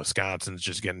stuff in Wisconsin is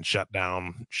just getting shut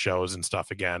down, shows and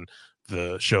stuff again.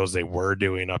 The shows they were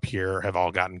doing up here have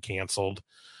all gotten canceled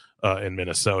in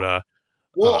Minnesota.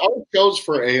 Well, our shows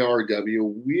for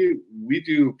ARW,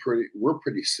 we're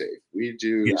pretty safe. We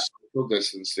do social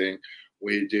distancing.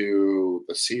 We do,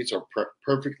 the seats are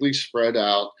perfectly spread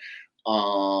out.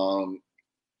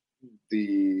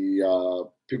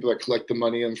 The people that collect the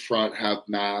money in front have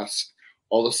masks.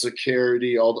 All the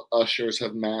security, all the ushers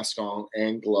have masks on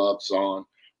and gloves on.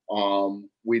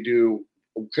 We do,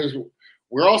 because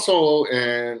we're also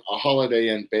in a Holiday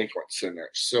Inn banquet center.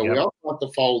 So we also have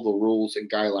to follow the rules and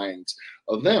guidelines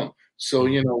of them. So,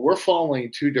 we're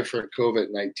following 2 different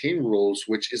COVID-19 rules,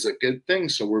 which is a good thing.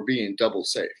 So we're being double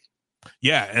safe.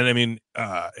 Yeah, and I mean,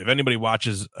 if anybody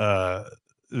watches the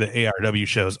ARW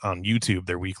shows on YouTube,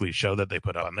 their weekly show that they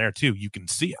put on there too, you can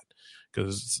see it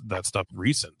because that stuff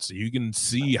recent, so you can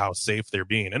see how safe they're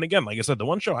being. And again, like I said, the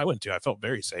one show I went to, I felt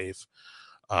very safe.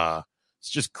 It's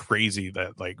just crazy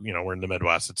that we're in the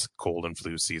Midwest, it's cold and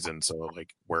flu season, so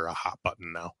like we're a hot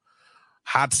button now.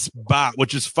 Hot spot,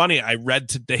 which is funny. I read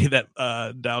today that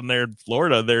down there in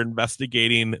Florida, they're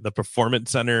investigating the Performance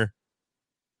Center.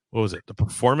 What was it? The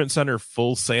Performance Center,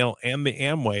 Full Sail, and the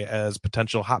Amway as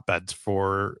potential hotbeds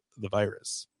for the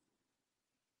virus.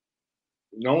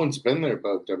 No one's been there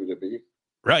but WWE.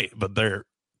 Right, but they're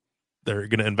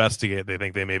going to investigate. They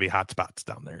think they may be hotspots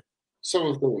down there.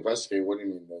 So if they investigate, what do you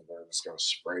mean they're just going to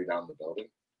spray down the building?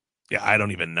 Yeah, I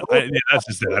don't even know. That's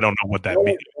just it. I don't know what that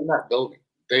means. In that building,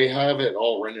 they have it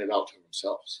all rented out to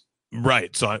themselves.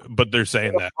 Right. So, but they're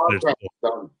saying that.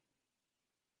 Done.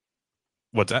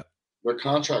 What's that? Their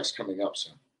contract's coming up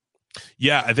soon.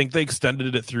 Yeah, I think they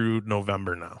extended it through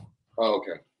November now. Oh,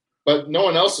 okay. But no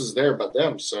one else is there but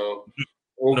them. So,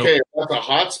 okay, if that's a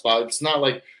hot spot. It's not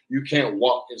like you can't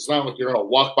walk. It's not like you're going to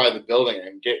walk by the building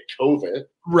and get COVID.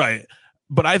 Right.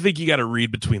 But I think you got to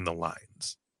read between the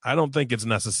lines. I don't think it's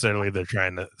necessarily they're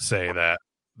trying to say that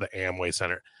the Amway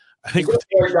Center. I think it's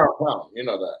right downtown. You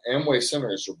know, the Amway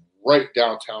Center is right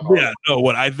downtown. Yeah, no,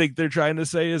 what I think they're trying to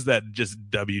say is that just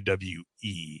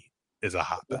WWE is a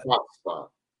hotbed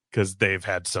because they've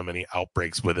had so many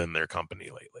outbreaks within their company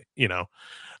lately. You know,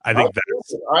 I think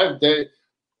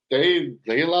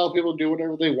they allow people to do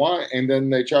whatever they want, and then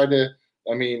they try to.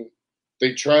 I mean,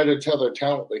 they try to tell their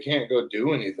talent they can't go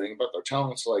do anything, but their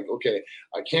talent's like, okay,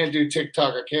 I can't do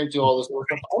TikTok, I can't do all this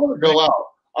stuff. I'm gonna go out.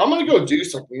 I'm gonna go do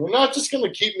something. You're not just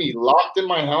gonna keep me locked in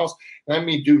my house and have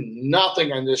me do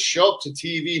nothing and just show up to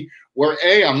TV where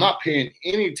I'm not paying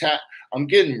any tax. I'm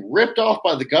getting ripped off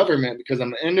by the government because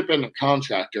I'm an independent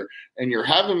contractor, and you're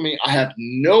having me. I have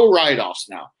no write-offs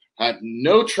now. I have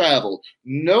no travel,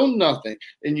 no nothing,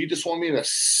 and you just want me to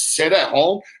sit at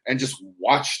home and just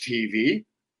watch TV?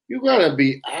 You gotta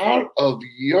be out of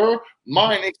your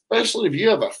mind, especially if you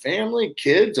have a family,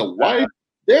 kids, a wife.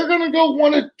 They're gonna go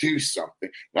want to do something.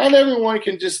 Not everyone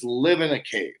can just live in a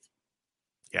cave.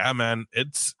 Yeah, man,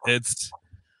 it's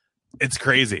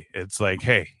crazy. It's like,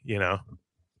 hey, you know,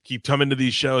 keep coming to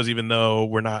these shows, even though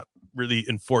we're not really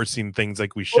enforcing things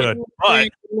like we should. But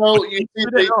you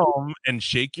sit at home and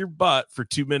shake your butt for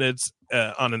 2 minutes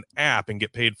on an app and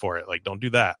get paid for it. Like, don't do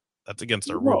that. That's against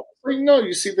our rules. No,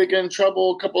 you see, they get in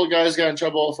trouble. A couple of guys got in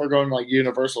trouble for going like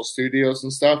Universal Studios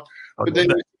and stuff. But then,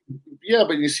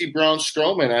 but you see Braun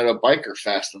Strowman at a biker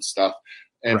fest and stuff,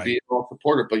 and being all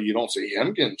supported. But you don't see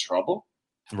him get in trouble,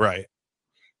 right?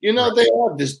 You know, they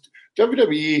have this.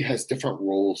 WWE has different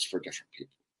rules for different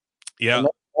people. Yeah, and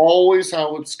that's always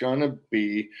how it's gonna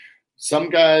be. Some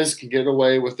guys can get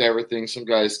away with everything. Some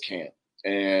guys can't,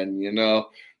 and you know.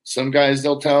 Some guys,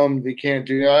 they'll tell them they can't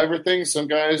do everything. Some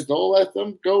guys, they'll let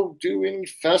them go do any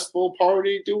festival,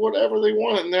 party, do whatever they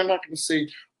want, and they're not going to say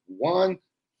one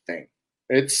thing.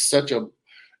 It's such a,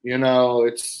 you know,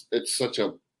 it's such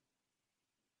a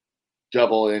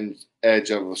double edge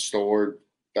of a sword,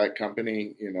 that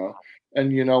company, you know.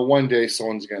 And, you know, one day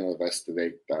someone's going to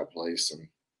investigate that place, and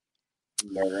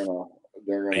they're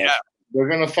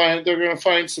gonna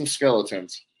find some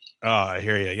skeletons. Oh, I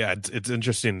hear you. Yeah, it's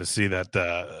interesting to see that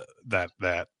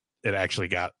that it actually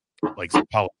got like some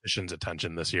politicians'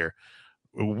 attention this year,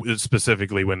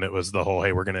 specifically when it was the whole,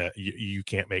 hey, you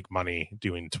can't make money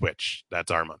doing Twitch. That's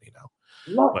our money now.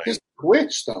 Not just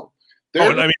Twitch though.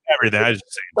 I mean everything. I just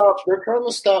they're trying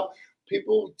to stop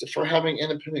people for having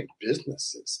independent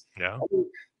businesses. Yeah, I mean,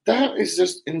 that is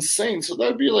just insane. So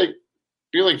that'd be like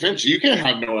Vince, you can't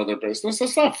have no other business.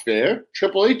 That's not fair.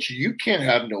 Triple H, you can't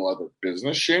have no other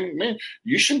business. Shane McMahon,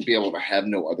 you shouldn't be able to have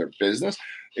no other business.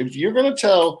 If you're going to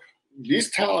tell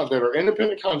these talent that are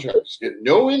independent contractors, get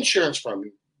no insurance from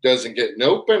you, doesn't get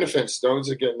no benefits,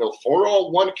 doesn't get no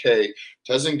 401k,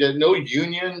 doesn't get no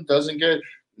union, doesn't get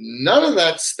none of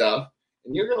that stuff,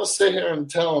 and you're going to sit here and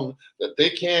tell them that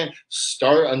they can't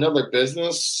start another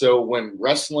business so when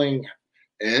wrestling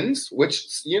ends,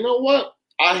 which, you know what?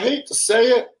 I hate to say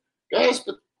it, guys,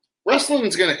 but wrestling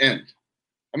is going to end.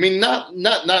 I mean, not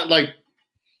like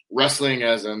wrestling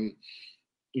as in,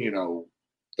 you know,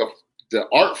 the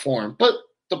art form, but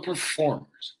the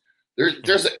performers.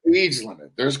 There's an age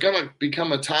limit. There's going to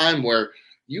become a time where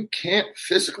you can't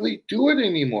physically do it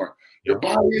anymore. Your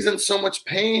body is in so much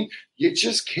pain, you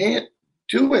just can't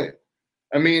do it.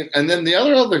 I mean, and then the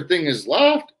other thing is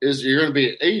left is you're going to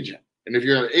be an agent. And if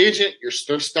you're an agent, you're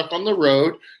still stuck on the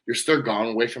road. You're still gone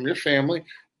away from your family.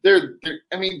 There's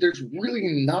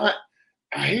really not,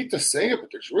 I hate to say it, but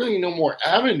there's really no more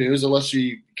avenues unless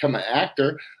you become an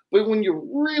actor. But when you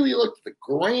really look at the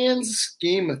grand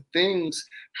scheme of things,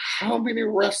 how many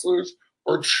wrestlers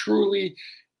are truly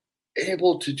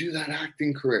able to do that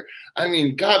acting career? I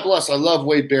mean, God bless, I love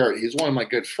Wade Barrett. He's one of my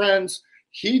good friends.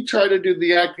 He tried to do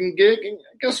the acting gig, and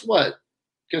guess what?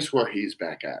 Guess where he's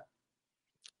back at?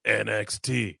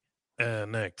 NXT,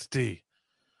 and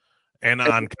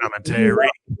on commentary.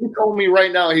 He told me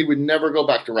right now he would never go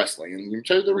back to wrestling. And you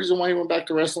tell you the reason why he went back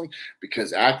to wrestling?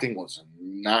 Because acting was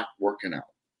not working out.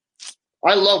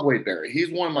 I love Wade Barrett. He's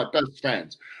one of my best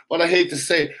friends. But I hate to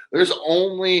say it, there's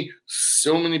only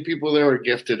so many people that are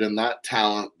gifted in that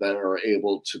talent that are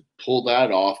able to pull that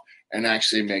off and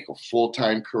actually make a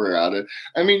full-time career out of it.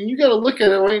 I mean, you got to look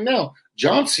at it right now.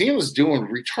 John Cena's doing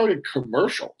retarded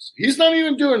commercials. He's not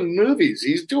even doing movies.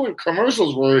 He's doing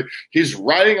commercials where he's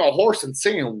riding a horse and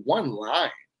singing one line.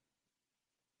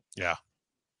 Yeah.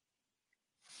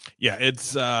 Yeah,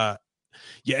 it's and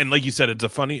like you said,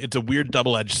 it's a weird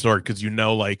double-edged sword because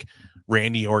like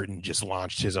Randy Orton just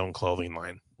launched his own clothing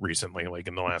line recently, like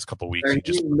in the last couple of weeks. And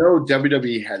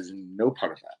WWE has no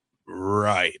part of that.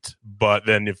 Right. But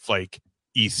then if like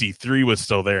EC3 was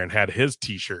still there and had his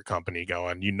t-shirt company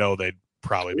going, they'd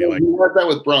probably be like, you had that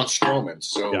with Braun Strowman.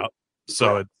 So yeah.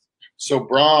 So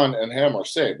Braun and him are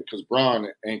safe because Braun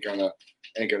ain't gonna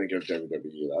give WWE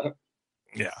that.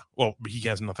 Yeah. Well, he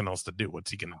has nothing else to do.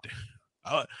 What's he gonna do?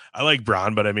 I like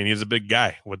Braun, but I mean, he's a big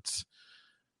guy.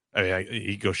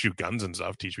 He go shoot guns and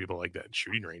stuff, teach people like that in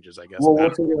shooting ranges, I guess. Well,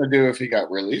 what's he gonna do if he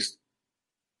got released?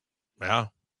 Yeah.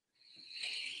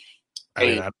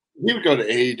 He would go to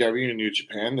AEW and New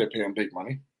Japan. They pay him big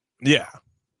money. Yeah.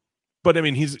 But I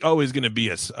mean, he's always going to be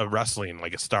a wrestling,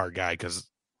 like a star guy, because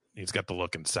he's got the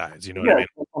look and size. You know what I mean?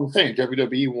 I'm saying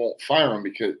WWE won't fire him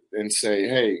and say,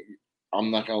 hey,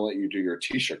 I'm not going to let you do your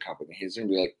t-shirt company. He's going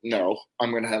to be like, no,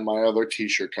 I'm going to have my other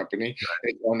t-shirt company.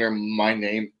 It's under my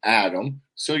name, Adam.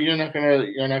 So you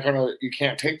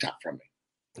can't take that from me.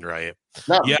 Right.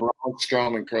 Not Braun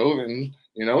Strowman Cove, and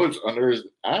it's under his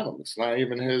Adam. It's not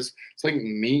even his. It's like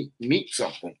meat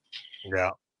something.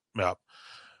 Yeah. Yeah.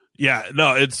 Yeah.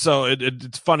 No, it's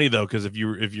funny though, because if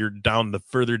you're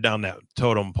further down that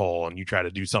totem pole and you try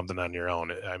to do something on your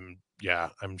own,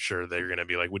 I'm sure they're going to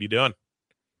be like, what are you doing?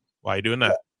 Why are you doing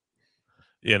that?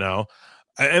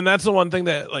 And that's the one thing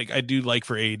that like I do like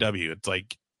for AEW. It's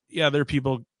like, yeah, there are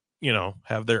people, they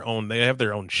have their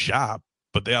own shop,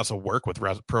 but they also work with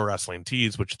Pro Wrestling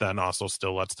Tees, which then also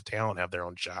still lets the talent have their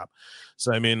own shop.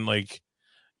 So I mean, like,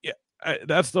 yeah,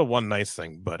 that's the one nice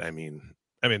thing. But I mean,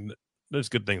 there's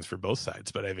good things for both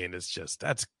sides. But I mean, it's just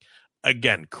that's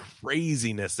again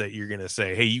craziness that you're gonna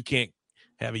say, hey, you can't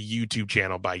have a YouTube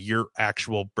channel by your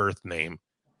actual birth name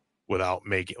without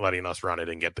letting us run it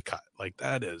and get the cut. Like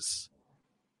that is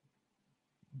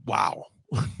wow.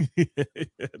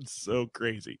 It's so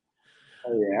crazy.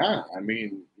 Oh, yeah. I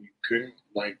mean, you couldn't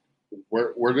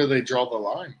where do they draw the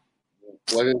line?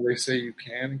 What do they say you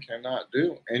can and cannot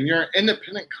do? And you're an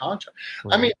independent contractor.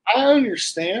 Right. I mean, I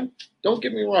understand. Don't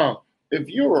get me wrong. If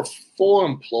you're a full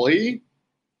employee,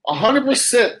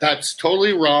 100%, that's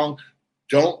totally wrong.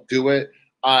 Don't do it.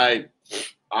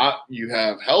 You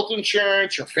have health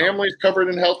insurance. Your family's covered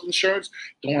in health insurance.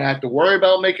 Don't have to worry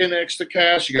about making extra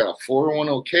cash. You got a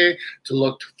 401k to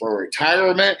look for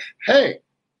retirement. Hey,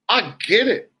 I get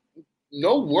it.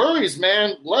 No worries,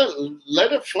 man.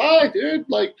 Let it fly, dude.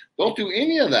 Like, don't do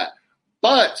any of that.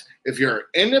 But if you're an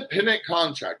independent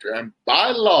contractor and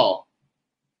by law,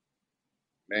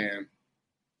 man,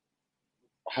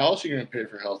 how else are you going to pay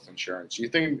for health insurance? You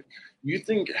think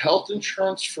health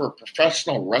insurance for a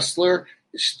professional wrestler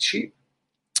is cheap?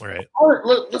 Right.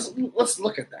 Let's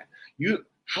look at that.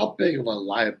 How big of a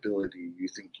liability do you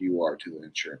think you are to the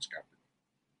insurance company?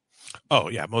 Oh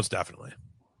yeah, most definitely.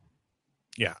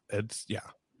 Yeah,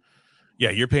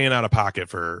 you're paying out of pocket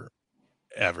for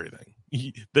everything.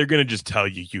 They're going to just tell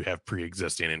you have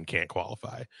pre-existing and can't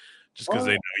qualify just because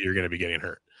they know you're going to be getting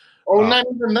hurt. Oh, not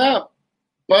even that.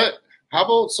 But how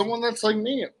about someone that's like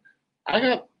me? I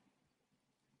got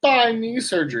 5 knee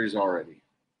surgeries already.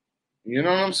 You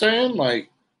know what I'm saying? Like,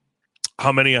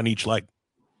 how many on each leg?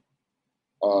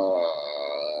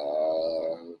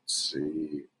 Let's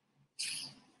see.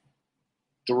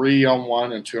 3 on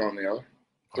one and 2 on the other.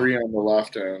 3 on the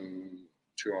left and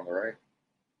 2 on the right.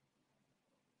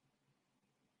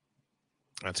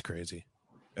 That's crazy.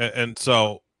 And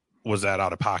so, was that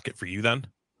out of pocket for you then?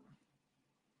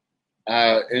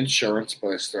 Insurance, but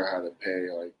I still had to pay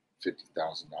like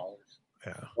 $50,000.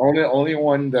 Yeah. Only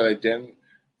one that I didn't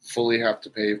fully have to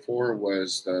pay for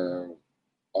was the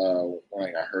when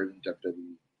I got hurt in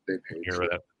WWE. They paid. You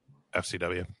remember that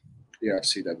FCW? Yeah,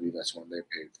 FCW. That's when they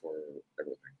paid for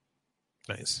everything.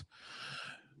 Nice.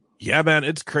 Yeah, man,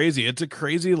 it's crazy. It's a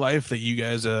crazy life that you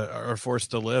guys are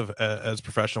forced to live as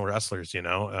professional wrestlers.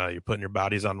 You're putting your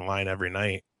bodies on the line every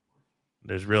night.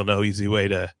 There's no easy way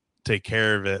to take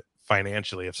care of it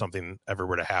financially if something ever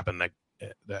were to happen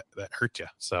that hurt you.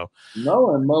 So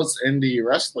no, and most indie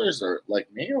wrestlers are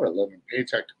like me, are living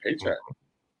paycheck to paycheck.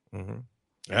 Mm-hmm.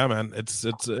 Yeah, man, it's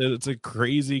a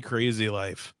crazy, crazy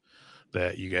life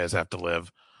that you guys have to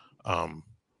live.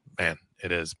 Man,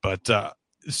 it is. But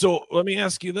so let me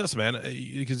ask you this, man,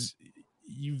 because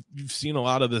you've seen a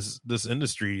lot of this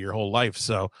industry your whole life.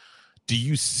 So do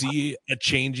you see a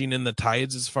changing in the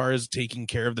tides as far as taking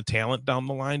care of the talent down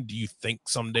the line? Do you think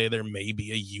someday there may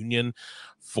be a union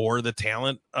for the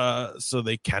talent so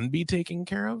they can be taken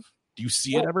care of? Do you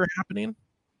see it ever happening?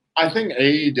 I think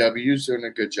AEW is doing a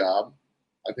good job.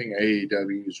 I think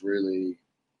AEW is really,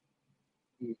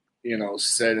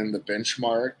 setting the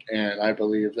benchmark, and I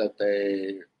believe that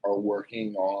they are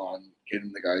working on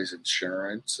getting the guys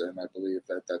insurance, and I believe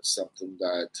that that's something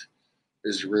that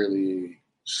is really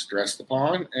stressed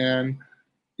upon. And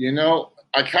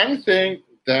I kind of think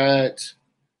that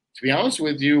to be honest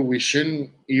with you, we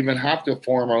shouldn't even have to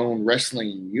form our own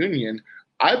wrestling union.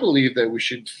 I believe that we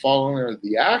should fall under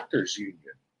the actors union.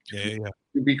 Yeah.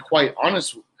 To be quite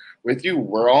honest with you,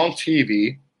 we're on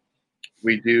TV.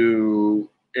 We do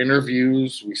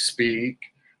interviews. We speak.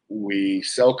 We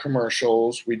sell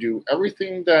commercials. We do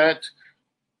everything that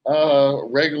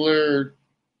regular,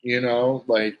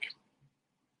 like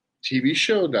TV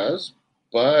show does.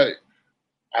 But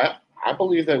I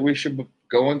believe that we should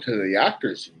go into the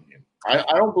actors union.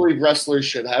 I don't believe wrestlers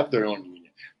should have their own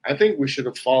union. I think we should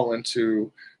have fall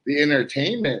into the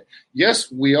entertainment.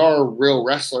 Yes, we are real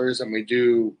wrestlers and we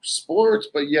do sports,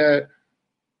 but yet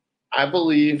I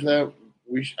believe that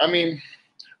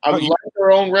I would like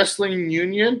our own wrestling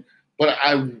union, but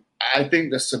I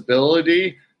think the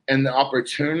stability and the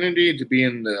opportunity to be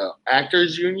in the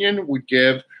actors union would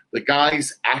give the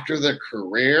guys after their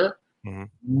career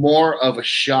more of a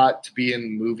shot to be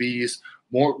in movies,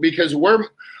 more because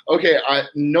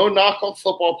no knock on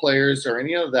football players or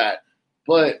any of that,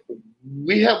 but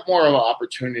we have more of an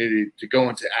opportunity to go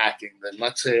into acting than,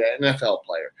 let's say, an NFL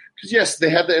player. Because, yes, they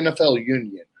have the NFL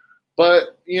union.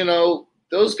 But,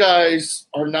 those guys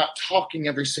are not talking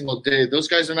every single day. Those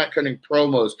guys are not cutting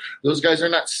promos. Those guys are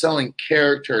not selling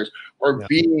characters or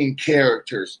being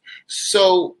characters.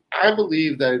 So I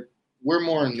believe that we're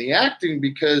more in the acting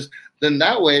because then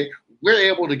that way we're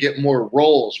able to get more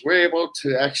roles. We're able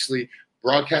to actually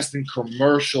broadcasting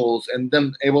commercials and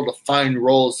them able to find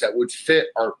roles that would fit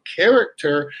our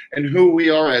character and who we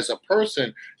are as a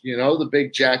person, the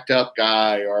big jacked up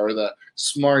guy or the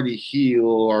smarty heel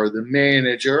or the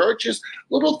manager or just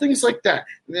little things like that.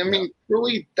 I mean,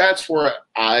 really, that's where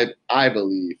I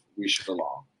believe we should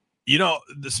belong.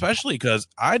 Especially because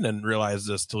I didn't realize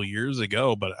this till years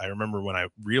ago, but I remember when I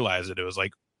realized it was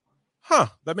like,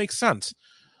 that makes sense.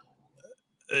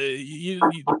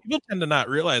 People tend to not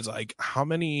realize like how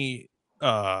many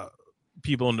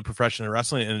people in the professional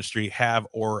wrestling industry have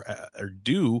or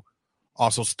do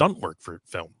also stunt work for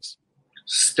films.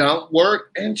 Stunt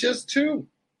work and just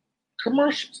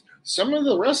commercials. Some of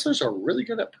the wrestlers are really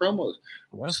good at promos.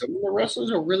 Yeah. Some of the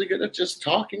wrestlers are really good at just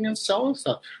talking and selling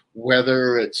stuff,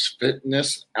 whether it's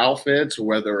fitness outfits,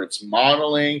 whether it's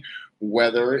modeling,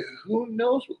 who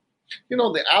knows.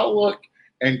 The outlook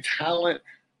and talent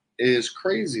is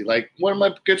crazy. Like one of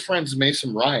my good friends,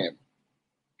 Mason Ryan,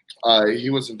 he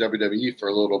was in WWE for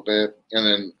a little bit, and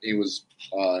then he was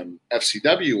in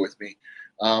FCW with me.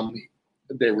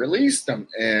 They released him,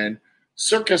 and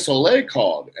Circus Olay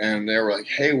called, and they were like,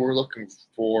 "Hey, we're looking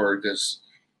for this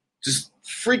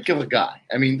freak of a guy.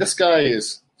 I mean, this guy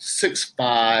is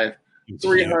 6'5",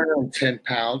 310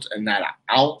 pounds, and not an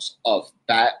ounce of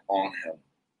fat on him."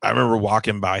 I remember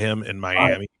walking by him in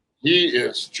Miami. He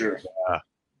is true.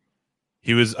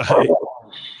 He was.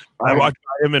 I walked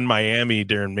by him in Miami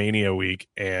during Mania week,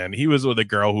 and he was with a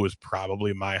girl who was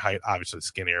probably my height, obviously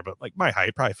skinnier, but like my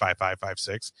height, probably 5'5",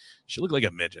 5'6". She looked like a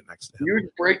midget next to him. You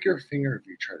would break your finger if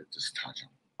you tried to just touch him.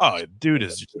 Oh, dude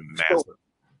is just massive.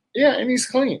 Yeah, and he's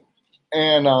clean.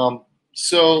 And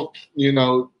so,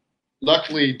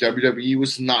 luckily WWE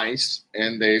was nice,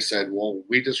 and they said, well,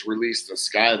 we just released this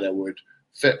guy that would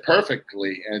fit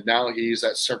perfectly, and now he's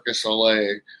at Circus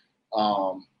Olay.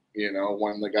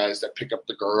 One of the guys that pick up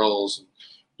the girls and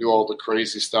do all the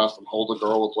crazy stuff and hold the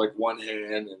girl with like one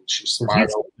hand and she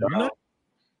smiles.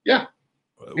 Yeah.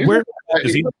 Where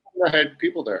is he? Had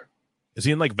people there. Is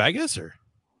he in like Vegas or?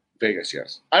 Vegas,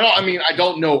 yes. I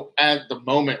don't know at the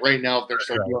moment right now if they're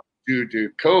starting due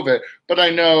to COVID, but I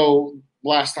know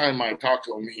last time I talked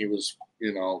to him, he was,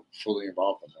 fully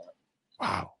involved in that.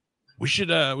 Wow. We should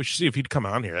see if he'd come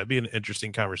on here. That'd be an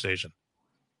interesting conversation.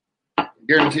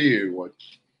 Guarantee you would.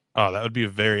 Oh, that would be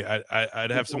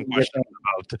I'd have some questions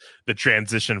about the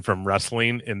transition from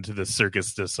wrestling into the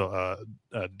Circus du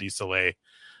Soleil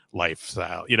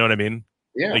lifestyle. You know what I mean?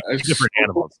 Yeah. Like different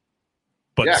animals,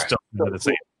 but still the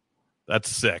same. That's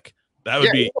sick. That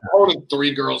would be holding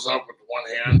three girls up with one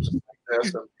hand. Just like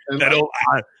this and that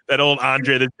old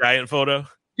Andre the Giant photo.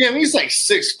 Yeah, and he's like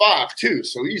 6'5" too,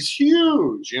 so he's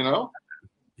huge,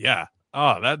 Yeah.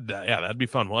 Oh, that'd be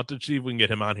fun. We'll have to see if we can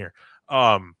get him on here.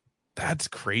 That's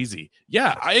crazy.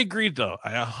 Yeah, I agree though.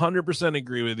 I 100%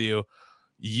 agree with you.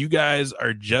 You guys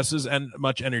are just as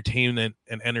much entertainment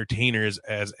and entertainers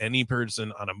as any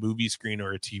person on a movie screen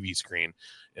or a TV screen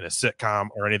in a sitcom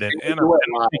or anything. And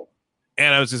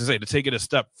I was just going to say, to take it a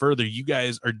step further, you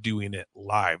guys are doing it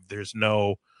live. There's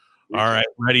no, all right,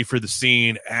 ready for the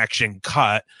scene, action,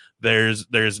 cut. There's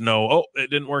no, oh, it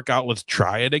didn't work out, let's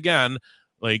try it again.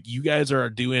 Like, you guys are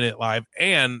doing it live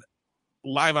and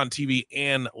live on TV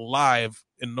and live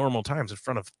in normal times in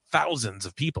front of thousands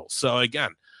of people. So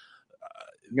again,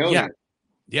 Million.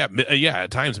 Yeah,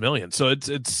 times million. So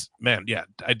it's man, yeah,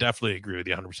 I definitely agree with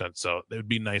you 100%. So it would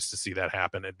be nice to see that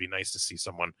happen. It'd be nice to see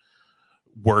someone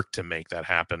work to make that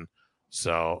happen.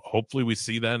 So hopefully we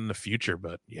see that in the future.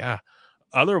 But yeah,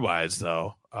 otherwise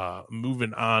though,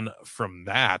 moving on from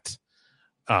that,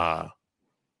 I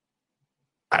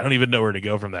don't even know where to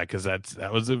go from that, because I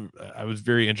was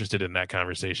very interested in that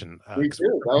conversation. Me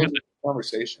too. That was a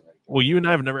conversation. Well, you and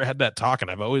I have never had that talk,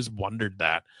 and I've always wondered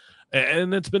that.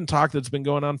 And it's been talk that's been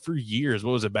going on for years.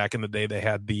 What was it back in the day? They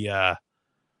had the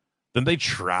didn't they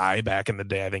try back in the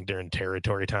day? I think during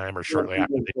territory time or shortly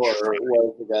after. It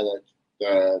was the guy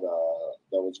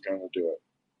that was going to do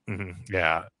it. Mm-hmm.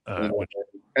 Yeah.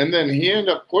 And then he ended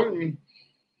up quitting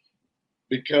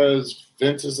because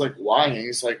Vince is like, why? And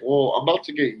he's like, well, I'm about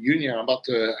to get union. I'm about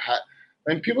to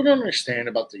and people don't understand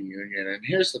about the union. And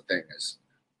here's the thing is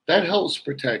that helps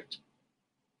protect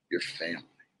your family.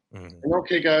 Mm-hmm. And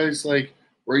okay, guys, like,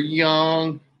 we're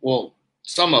young. Well,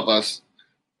 some of us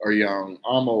are young.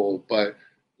 I'm old, but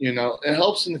you know, it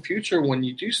helps in the future when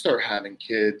you do start having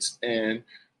kids, and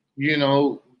you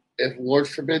know, if Lord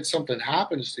forbid something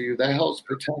happens to you, that helps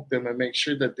protect them and make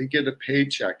sure that they get a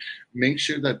paycheck, make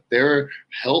sure that they're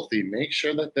healthy, make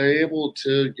sure that they're able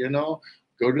to, you know,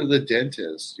 go to the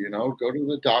dentist, you know, go to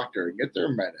the doctor and get their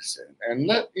medicine. And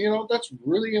that, you know, that's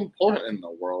really important in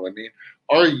the world. I mean,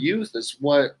 our youth is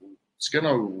what's going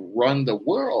to run the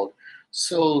world.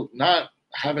 So not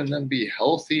having them be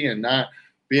healthy and not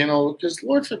being able, because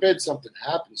Lord forbid something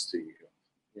happens to you.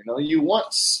 You know, you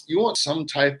want some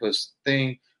type of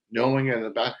thing knowing in the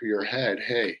back of your head,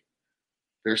 hey,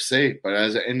 they're safe. But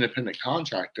as an independent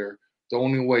contractor, the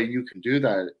only way you can do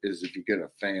that is if you get a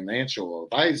financial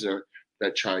advisor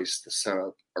that tries to set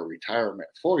up a retirement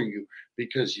for you,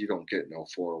 because you don't get no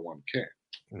 401k.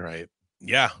 Right.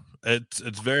 Yeah. It's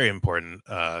very important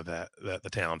that the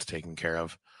talent's taken care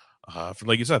of. For,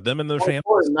 like you said, them and their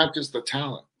families. Not just the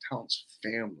talent's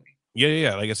family.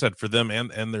 Yeah. Like I said, for them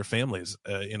and their families,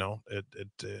 you know, it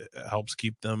helps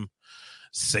keep them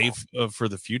safe for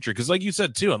the future. Because like you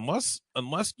said too, unless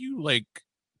you like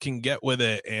can get with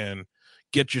it and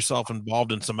get yourself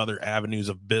involved in some other avenues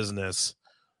of business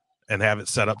and have it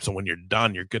set up so when you're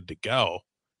done, you're good to go.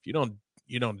 If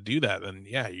you don't do that, then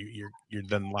yeah, you're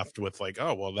then left with like,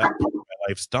 oh well, that part of my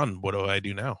life's done. What do I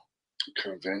do now?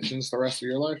 Conventions the rest of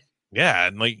your life. Yeah,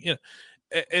 and like, you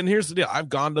know, and here's the deal: I've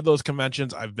gone to those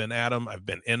conventions, I've been at them, I've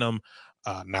been in them,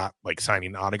 not like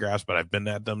signing autographs, but I've been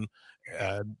at them,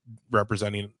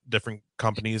 representing different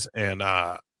companies, and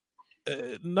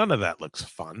none of that looks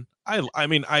fun. I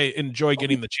mean, I enjoy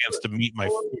getting the chance to meet my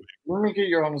food. Let me get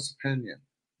your honest opinion.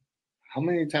 How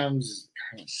many times is it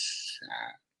kind of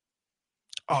sad?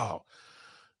 Oh,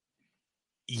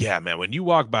 yeah, man. When you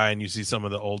walk by and you see some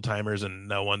of the old timers and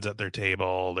no one's at their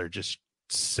table, they're just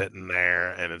sitting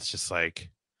there, and it's just like,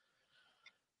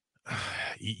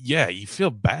 yeah, you feel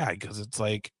bad because it's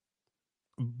like,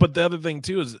 but the other thing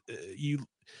too is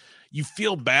you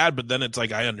feel bad, but then it's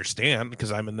like, I understand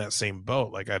because I'm in that same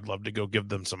boat. Like, I'd love to go give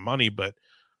them some money, but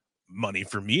money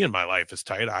for me in my life is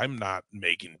tight. I'm not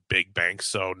making big banks.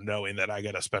 So knowing that I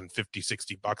got to spend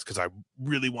 $50-$60 because I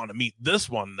really want to meet this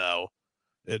one, though,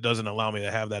 it doesn't allow me to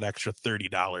have that extra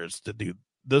 $30 to do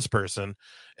this person.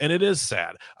 And it is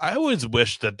sad. I always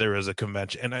wish that there was a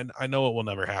convention, and I know it will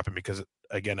never happen because,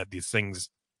 again, at these things,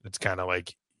 it's kind of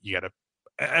like you got to,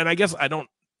 and I guess I don't.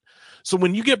 So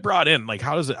when you get brought in, like,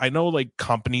 how does it, I know like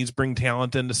companies bring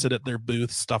talent in to sit at their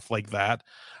booth, stuff like that.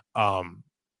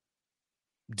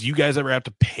 Do you guys ever have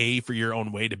to pay for your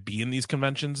own way to be in these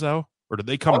conventions though? Or do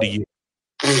they come to you?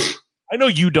 I know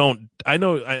you don't. I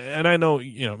know, and I know,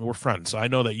 you know, we're friends, so I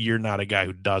know that you're not a guy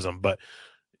who does them, but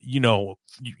you know,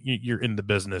 you're in the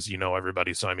business, you know,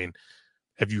 everybody. So, I mean,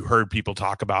 have you heard people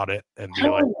talk about it and be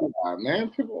like, man,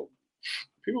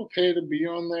 people pay to be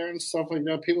on there and stuff like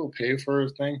that. People pay for a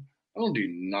thing. I don't do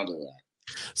none of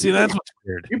that. See, that's what's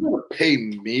weird. You better pay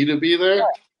me to be there,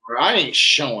 or I ain't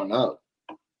showing up.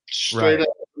 Straight up,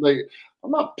 like,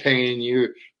 I'm not paying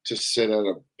you to sit at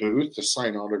a booth to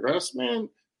sign autographs, man.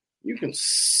 You can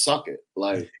suck it.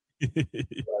 Like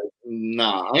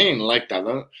nah, I ain't like that.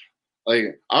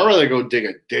 Like, I'd rather go dig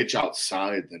a ditch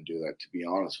outside than do that, to be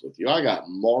honest with you. I got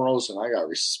morals and I got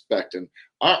respect, and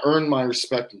I earned my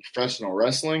respect in professional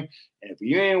wrestling. And if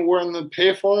you ain't willing to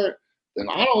pay for it, then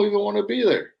I don't even want to be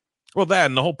there. Well, that,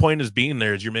 and the whole point is being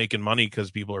there is you're making money because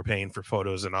people are paying for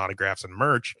photos and autographs and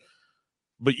merch.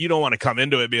 But you don't want to come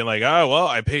into it being like, oh, well,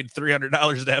 I paid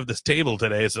 $300 to have this table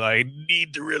today, so I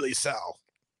need to really sell.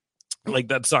 Like,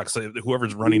 that sucks.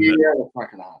 Whoever's running it's not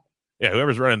gonna happen. Yeah,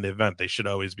 whoever's running the event, they should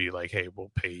always be like, hey,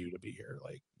 we'll pay you to be here.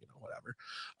 Like, you know, whatever.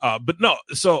 But no,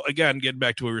 so again, getting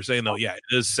back to what we were saying though, yeah, it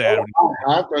is sad.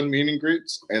 I've done meet and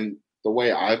greets, and the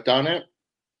way I've done it,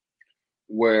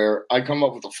 where I come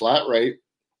up with a flat rate,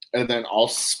 and then I'll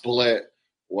split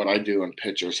what I do in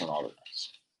pitchers and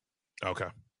autographs. Okay.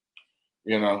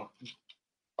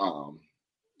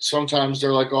 Sometimes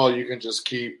they're like, oh, you can just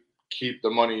keep the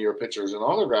money of your pitchers and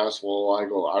autographs. Well, I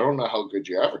go, I don't know how good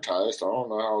you advertised. I don't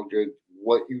know how good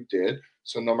what you did.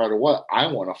 So no matter what, I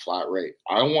want a flat rate.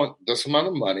 I want this amount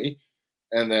of money,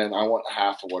 and then I want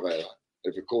half of what I.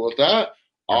 If you're cool with that,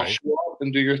 I'll show up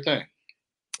and do your thing.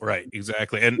 Right,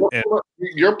 exactly. And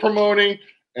you're promoting,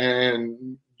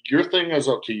 and your thing is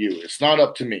up to you. It's not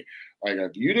up to me. Like,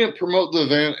 if you didn't promote the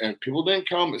event and people didn't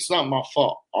come, it's not my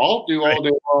fault. I'll do all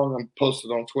day long and post it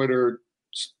on Twitter,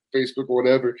 Facebook, or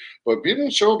whatever. But if you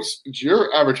didn't show up, it's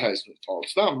your advertisement fault.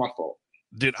 It's not my fault.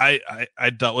 Dude, I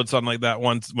dealt with something like that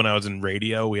once when I was in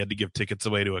radio. We had to give tickets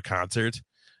away to a concert,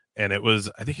 and I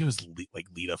think it was like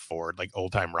Lita Ford, like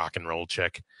old time rock and roll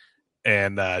chick,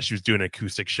 and she was doing an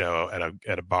acoustic show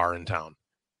at a bar in town.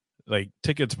 Like,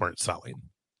 tickets weren't selling,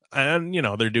 and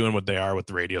they're doing what they are with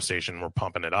the radio station. We're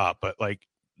pumping it up, but like,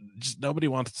 just nobody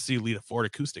wants to see Lita Ford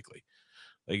acoustically.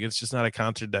 Like, it's just not a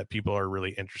concert that people are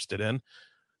really interested in.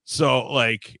 So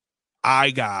like,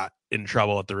 I got in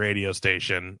trouble at the radio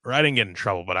station, or I didn't get in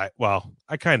trouble, but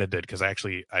I kind of did, because I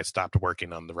stopped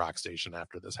working on the rock station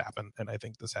after this happened, and I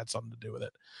think this had something to do with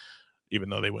it, even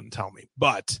though they wouldn't tell me.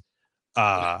 But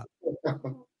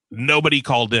nobody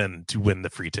called in to win the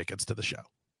free tickets to the show,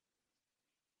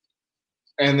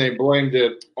 and they blamed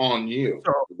it on you.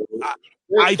 So,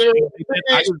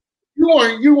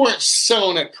 you weren't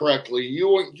selling it correctly. You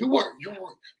weren't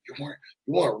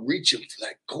reaching for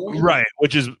that goal. Right,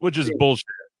 which is bullshit,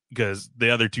 because the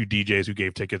other two DJs who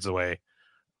gave tickets away,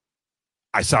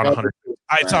 I sounded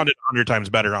 100 times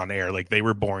better on air. Like, they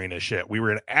were boring as shit. We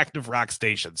were an active rock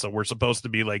station, so we're supposed to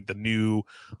be like the new,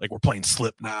 like, we're playing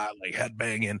Slipknot, like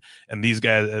headbanging, and these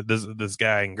guys, this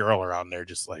guy and girl are on there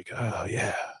just like, oh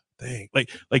yeah,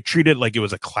 like treated like it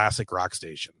was a classic rock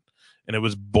station. And it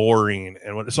was boring,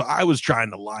 and so I was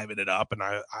trying to liven it up, and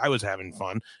I was having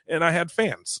fun, and I had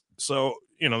fans. So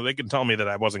they can tell me that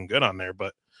I wasn't good on there,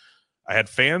 but I had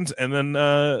fans. And then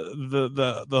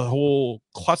the whole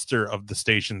cluster of the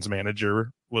station's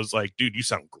manager was like, "Dude, you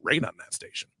sound great on that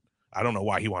station. I don't know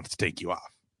why he wants to take you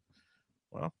off."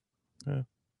 Well,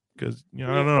 because I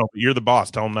don't know. You're the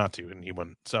boss. Tell him not to, and he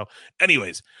wouldn't. So,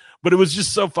 anyways, but it was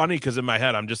just so funny, because in my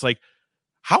head I'm just like,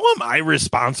 how am I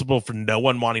responsible for no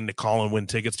one wanting to call and win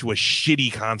tickets to a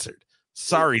shitty concert?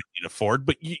 Sorry, Lita Ford,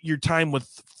 but your time with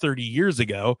 30 years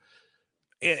ago,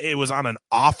 it was on an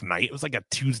off night. It was like a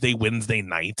Tuesday, Wednesday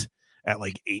night at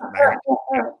like 8, 9.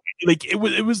 Like, it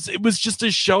was just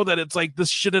a show that it's like, this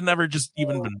should have never just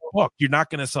even been booked. You're not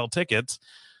going to sell tickets,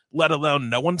 let alone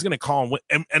no one's going to call and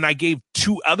win. And I gave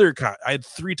I had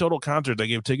 3 total concerts I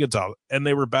gave tickets out, and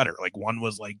they were better. Like, one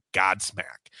was like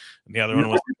Godsmack, and the other one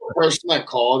was the person that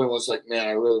called and was like, man,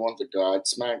 I really want the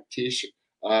Godsmack t-shirt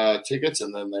tickets,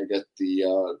 and then they get the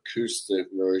acoustic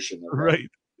version of right.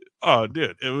 Oh,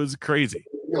 dude, it was crazy.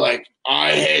 You're like,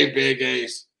 I hate Big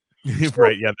Ace.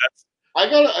 Right? Yeah, I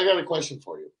got a question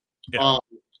for you. Yeah.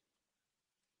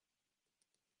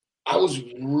 I was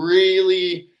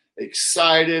really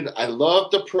excited. I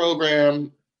love the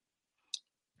program.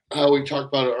 How we talked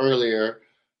about it earlier,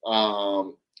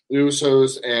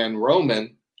 Usos and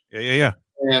Roman. Yeah.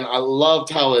 And I loved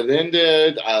how it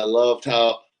ended. I loved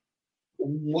how.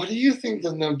 What do you think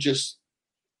of them just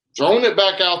throwing it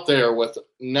back out there with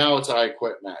now it's an I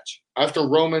Quit match after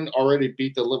Roman already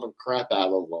beat the living crap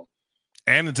out of them?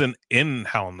 And it's in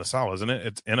Hell in the Cell, isn't it?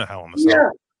 It's in a Hell in the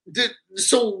Cell. Yeah.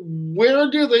 So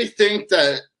where do they think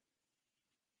that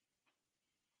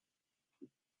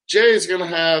Jay is going to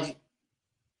have,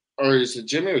 or is it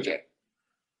Jimmy or Jay?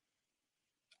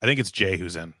 I think it's Jay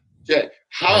who's in. Jay.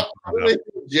 How do they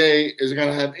think Jay is going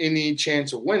to have any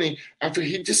chance of winning after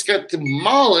he just got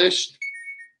demolished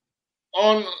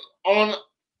on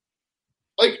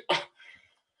like,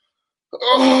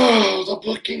 oh, the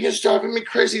booking is driving me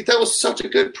crazy. That was such a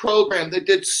good program. They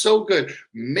did so good.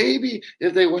 Maybe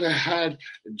if they would have had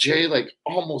Jay like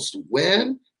almost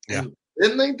win, and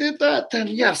then they did that, then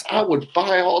yes, I would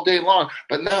buy all day long.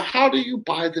 But now, how do you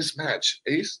buy this match,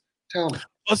 Ace? Tell me.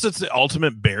 Plus, it's the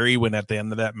ultimate Barry when at the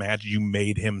end of that match you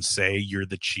made him say "You're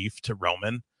the chief" to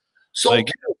Roman. So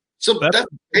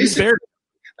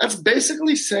that's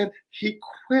basically said he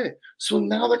quit. So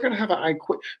now they're gonna have an I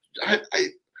quit.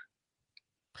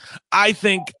 I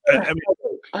think.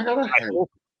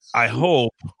 I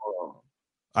hope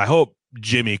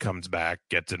Jimmy comes back,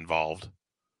 gets involved.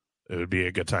 It would be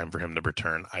a good time for him to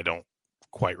return. I don't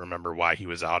quite remember why he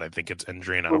was out. I think it's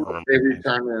injury, and I don't remember. They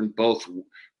return and both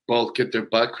get their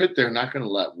butt quit. They're not going to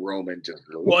let Roman just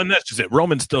go. Well, and that's just it.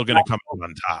 Roman's still going to come out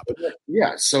on top.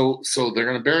 Yeah, so they're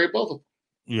going to bury both of them.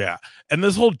 Yeah, and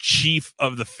this whole chief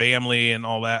of the family and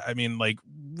all that. I mean, like,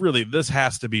 really, this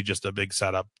has to be just a big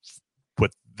setup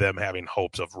with them having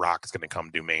hopes of Rock's going to come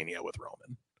do Mania with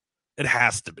Roman. It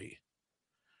has to be.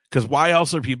 Because why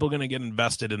else are people going to get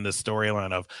invested in this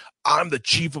storyline of I'm the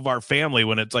chief of our family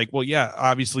when it's like, well, yeah,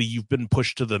 obviously you've been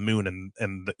pushed to the moon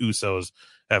and the Usos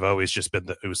have always just been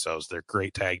the Usos. They're a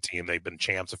great tag team. They've been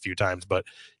champs a few times, but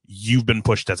you've been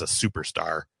pushed as a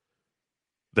superstar.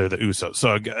 They're the Usos.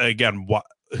 So again, what?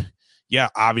 Yeah,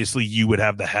 obviously you would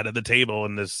have the head of the table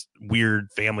in this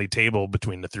weird family table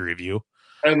between the three of you.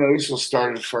 And the Usos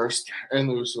started first. And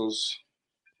the Usos.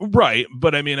 Right.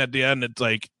 But I mean, at the end, it's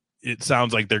like, it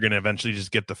sounds like they're going to eventually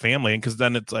just get the family in, because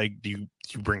then it's like, do you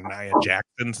bring Nia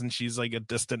Jackson since she's like a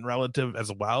distant relative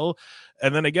as well?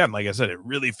 And then again, like I said, it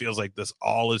really feels like this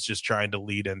all is just trying to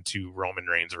lead into Roman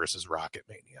Reigns versus Rock at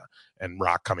Mania, and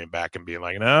Rock coming back and being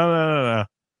like, no.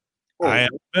 Oh, I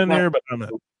haven't been here, but I'm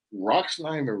not. Rock's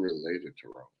not even related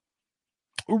to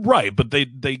Roman. Right, but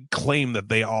they claim that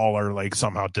they all are like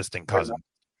somehow distant cousins.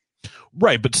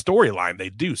 Right, but storyline they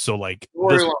do. So like,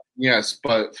 yes,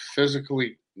 but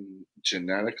physically,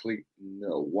 genetically,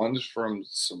 no. One's from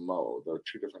Samoa. They're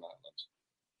two different islands.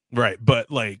 Right, but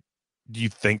like, do you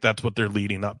think that's what they're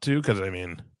leading up to? Because I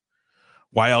mean,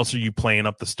 why else are you playing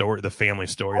up the family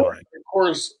storyline? Of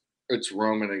course, it's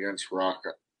Roman against Rock,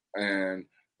 and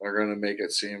they're going to make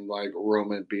it seem like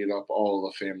Roman beat up all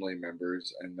the family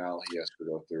members, and now he has to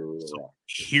go through the Rock.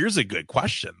 Here's a good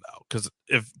question, though, because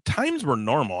if times were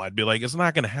normal, I'd be like, it's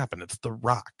not going to happen. It's The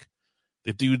Rock.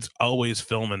 The dude's always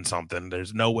filming something.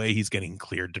 There's no way he's getting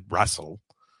cleared to wrestle.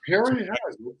 He already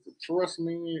has. For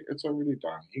WrestleMania, it's already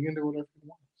done. He can do whatever he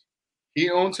wants.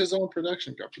 He owns his own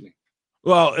production company.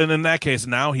 Well, and in that case,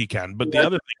 now he can. But the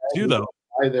other thing, too, though.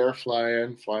 Fly there, fly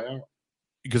in, fly out.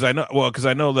 Because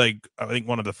I know, like, I think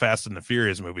one of the Fast and the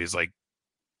Furious movies, like,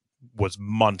 was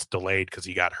months delayed because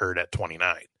he got hurt at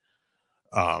 29.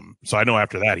 So I know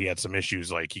after that he had some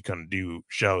issues, like he couldn't do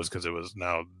shows because it was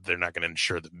now they're not going to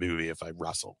insure the movie if I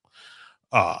wrestle.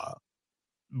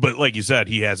 But like you said,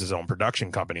 he has his own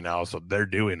production company now, so they're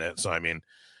doing it. So I mean,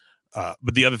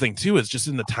 but the other thing too is just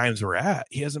in the times we're at,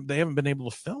 they haven't been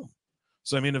able to film.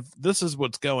 So I mean, if this is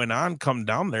what's going on, come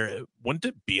down there, wouldn't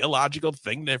it be a logical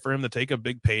thing for him to take a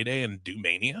big payday and do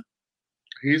Mania?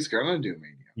 He's gonna do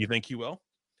Mania. You think he will?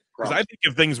 Because I think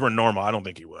if things were normal, I don't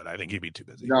think he would. I think he'd be too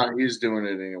busy. No, he's doing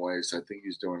it anyways. I think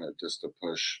he's doing it just to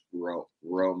push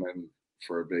Roman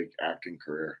for a big acting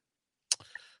career.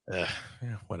 Yeah,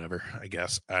 whatever, I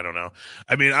guess. I don't know.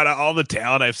 I mean, out of all the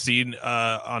talent I've seen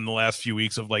on the last few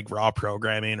weeks of like Raw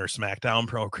programming or SmackDown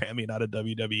programming out of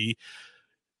WWE,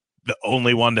 the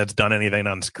only one that's done anything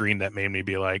on screen that made me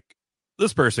be like,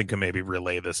 this person can maybe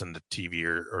relay this into TV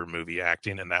or movie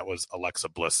acting, and that was Alexa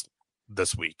Bliss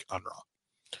this week on Raw.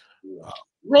 Yeah.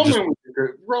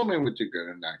 Roman would do good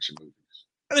in action movies.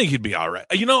 I think he'd be all right.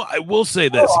 You know, I will say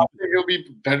this. I think he'll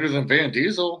be better than Van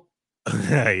Diesel.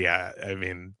 Yeah, I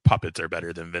mean, puppets are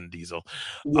better than Vin Diesel.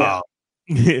 Yeah.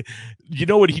 You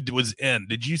know what he was in?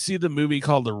 Did you see the movie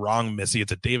called The Wrong Missy?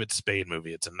 It's a David Spade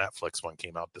movie. It's a Netflix one,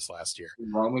 came out this last year.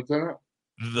 Roman's in it?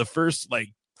 The first, like,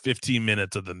 15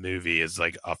 minutes of the movie is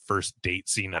like a first date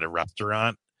scene at a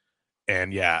restaurant.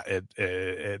 And yeah,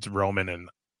 it's Roman and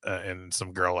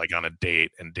some girl like on a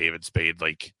date, and David Spade,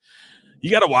 like, you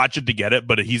got to watch it to get it,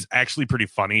 but he's actually pretty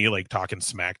funny, like talking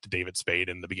smack to David Spade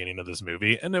in the beginning of this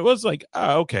movie. And it was like,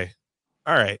 oh, okay.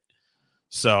 All right.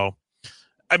 So,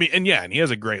 I mean, and yeah, and he has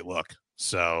a great look.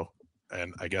 So,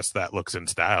 and I guess that looks in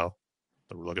style.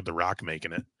 Look at The Rock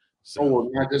making it. So, well,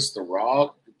 not just The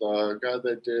Rock, the guy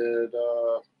that did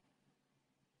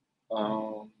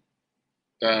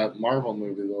that Marvel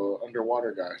movie, the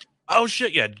underwater guy. Oh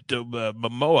shit, yeah, the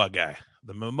Momoa guy,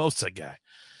 the Mimosa guy,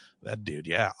 that dude,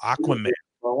 yeah, Aquaman.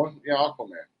 Yeah,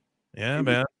 Aquaman. Yeah,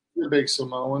 man. He's a big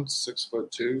Samoan, 6'2",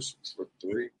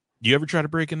 6'3". You ever try to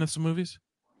break into some movies?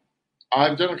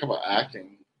 I've done a couple of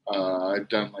acting. I've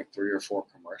done like 3 or 4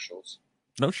 commercials.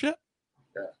 No shit.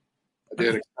 Yeah, I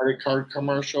did a credit card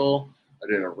commercial. I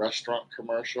did a restaurant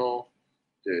commercial.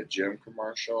 Did a gym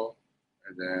commercial.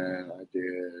 And then I did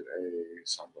a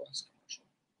sunglass commercial.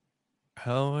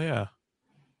 Hell yeah.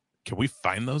 Can we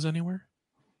find those anywhere?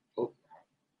 Oh.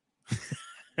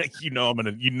 I'm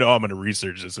gonna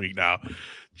research this week now.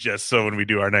 Just so when we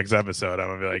do our next episode, I'm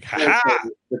gonna be like, ha!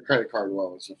 The credit card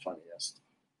one was the funniest.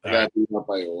 I got beat up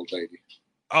by an old lady.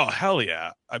 Oh hell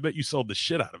yeah. I bet you sold the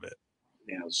shit out of it.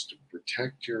 Yeah, it's to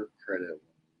protect your credit when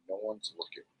no one's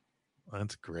looking.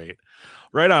 That's great.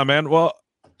 Right on, man. Well,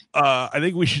 I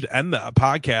think we should end the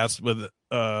podcast with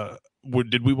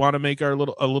did we want to make a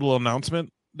little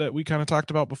announcement that we kind of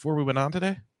talked about before we went on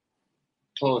today?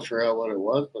 Totally forgot what it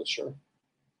was, but sure.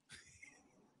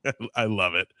 I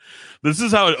love it. This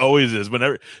is how it always is.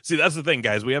 See, that's the thing,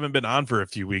 guys. We haven't been on for a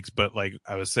few weeks, but like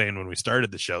I was saying when we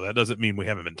started the show, that doesn't mean we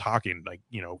haven't been talking. Like,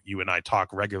 you and I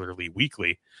talk regularly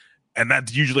weekly, and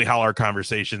that's usually how our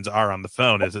conversations are on the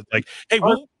phone. Is it like, hey,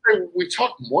 we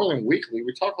talk more than weekly.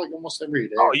 We talk like almost every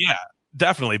day. Oh yeah,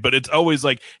 definitely. But it's always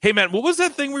like, hey man, what was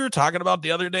that thing we were talking about the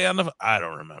other day on the? I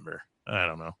don't remember. I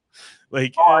don't know.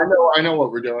 Like, I know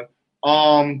what we're doing.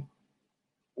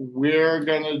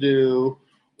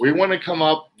 We want to come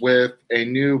up with a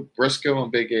new Briscoe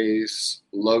and Big Ace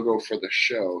logo for the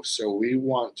show. So we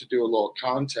want to do a little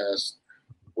contest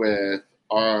with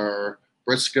our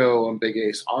Briscoe and Big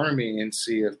Ace Army and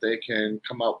see if they can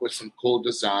come up with some cool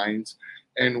designs.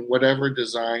 And whatever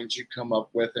designs you come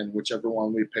up with and whichever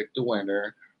one we pick the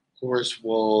winner, of course,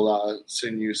 we'll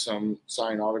send you some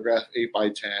signed autograph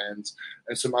 8x10s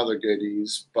and some other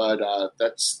goodies. But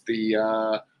that's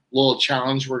the little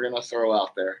challenge we're going to throw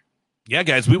out there. Yeah,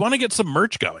 guys, we want to get some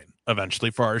merch going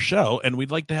eventually for our show, and we'd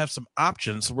like to have some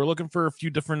options. So we're looking for a few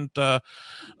different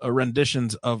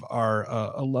renditions of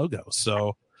our logo.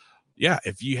 So, yeah,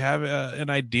 if you have an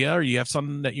idea or you have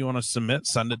something that you want to submit,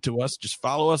 send it to us. Just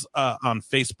follow us on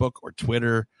Facebook or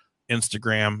Twitter,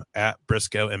 Instagram at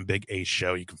Briscoe and Big Ace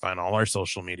Show. You can find all our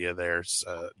social media there,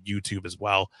 YouTube as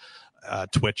well,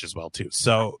 Twitch as well, too.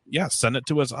 So, yeah, send it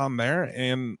to us on there.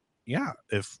 And, yeah,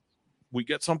 if we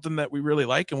get something that we really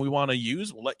like and we want to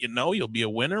use, we'll let you know. You'll be a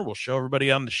winner. We'll show everybody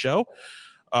on the show.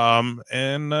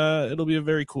 And it'll be a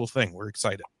very cool thing. We're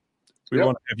excited. We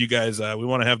want to have you guys, we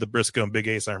want to have the Briscoe and Big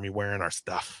Ace Army wearing our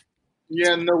stuff.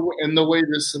 Yeah, and the way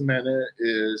to submit it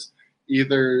is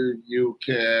either you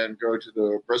can go to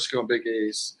the Briscoe and Big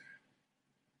Ace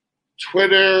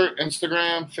Twitter,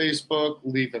 Instagram, Facebook,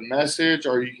 leave a message,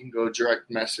 or you can go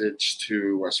direct message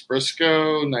to West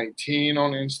Briscoe 19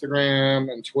 on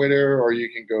Instagram and Twitter, or you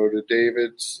can go to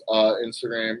David's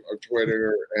Instagram or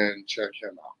Twitter and check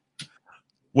him out.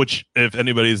 Which, if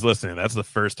anybody's listening, that's the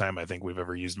first time I think we've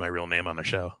ever used my real name on the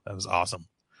show. That was awesome.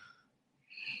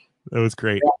 That was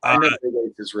great. Yeah, I know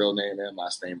his real name and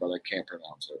last name, but I can't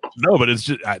pronounce it. No, but it's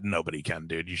just nobody can,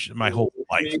 dude. You should. My whole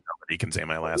life, nobody can say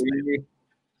my last name.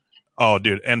 Oh,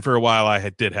 dude. And for a while, I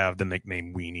did have the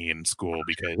nickname Weenie in school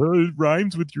because it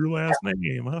rhymes with your last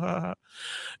name.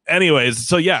 Anyways,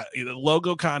 so yeah, the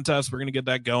logo contest, we're going to get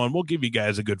that going. We'll give you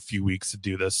guys a good few weeks to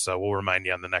do this. So we'll remind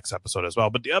you on the next episode as well.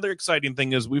 But the other exciting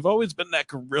thing is we've always been that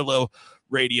guerrilla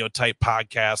radio type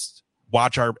podcast.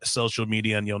 Watch our social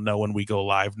media and you'll know when we go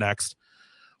live next.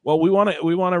 Well, we want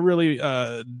to really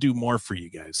do more for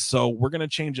you guys. So we're going to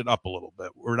change it up a little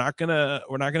bit. We're not going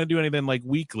to do anything like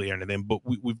weekly or anything, but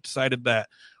we've decided that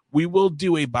we will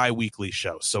do a bi-weekly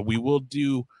show. So we will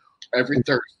do every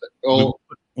Thursday.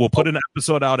 We'll put an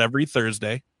episode out every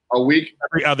Thursday. A week?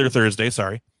 Every other Thursday,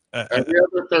 sorry. Every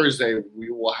other Thursday, we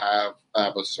will have an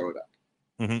episode up.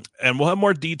 Mm-hmm. And we'll have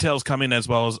more details coming as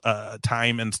well as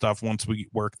time and stuff once we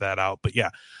work that out. But yeah,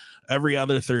 every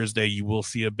other Thursday, you will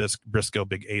see a Briscoe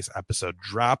Big Ace episode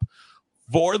drop.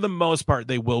 For the most part,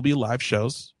 they will be live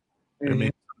shows. Mm-hmm. There may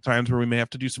be times where we may have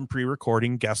to do some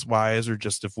pre-recording, guest-wise, or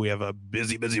just if we have a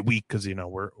busy week, because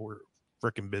we're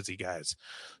freaking busy guys.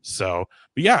 So,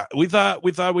 but yeah, we thought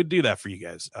we'd do that for you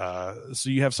guys.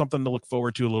 So you have something to look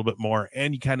forward to a little bit more,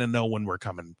 and you kind of know when we're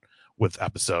coming with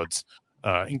episodes.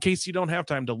 In case you don't have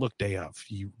time to look day of,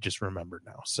 you just remember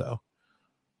now. So,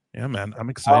 yeah, man, I'm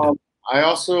excited. I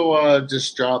also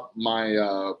just dropped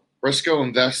my Briscoe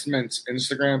Investments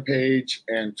Instagram page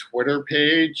and Twitter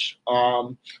page.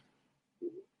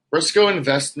 Briscoe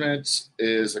Investments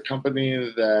is a company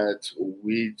that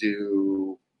we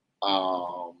do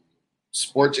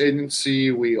sports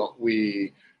agency.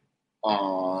 We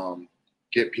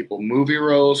get people movie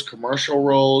roles, commercial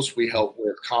roles. We help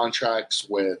with contracts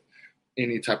with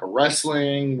any type of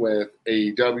wrestling, with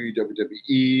AEW,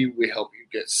 WWE. We help you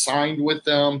get signed with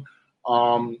them.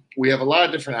 We have a lot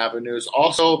of different avenues.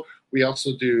 We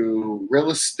also do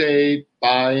real estate,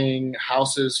 buying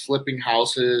houses, flipping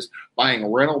houses, buying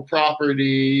rental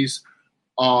properties.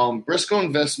 Briscoe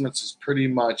Investments is pretty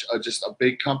much just a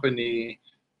big company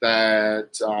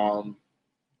that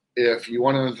if you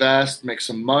want to invest, make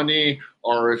some money,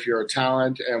 or if you're a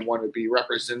talent and want to be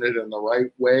represented in the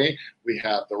right way, we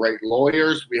have the right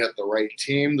lawyers, we have the right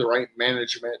team, the right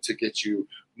management to get you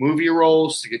movie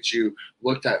roles, to get you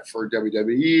looked at for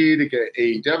WWE, to get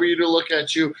AEW to look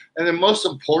at you. And then most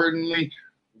importantly,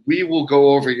 we will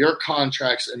go over your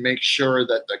contracts and make sure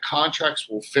that the contracts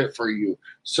will fit for you.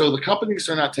 So the companies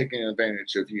are not taking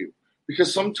advantage of you,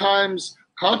 because sometimes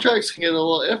contracts can get a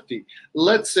little iffy.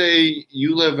 Let's say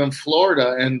you live in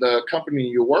Florida and the company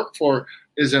you work for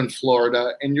is in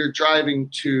Florida, and you're driving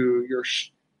to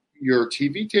your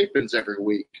TV tapings every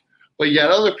week, but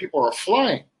yet other people are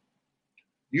flying.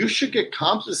 You should get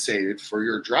compensated for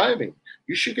your driving.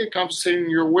 You should get compensated for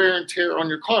your wear and tear on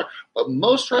your car. But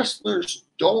most wrestlers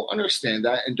don't understand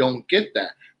that and don't get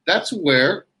that. That's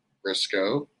where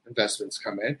Briscoe Investments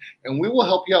come in, and we will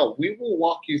help you out. We will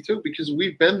walk you through, because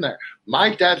we've been there.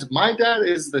 My dad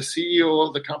is the CEO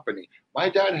of the company. My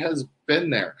dad has been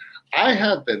there. I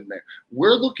have been there.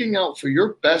 We're looking out for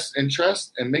your best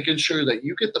interest and making sure that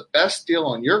you get the best deal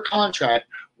on your contract,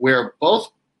 where both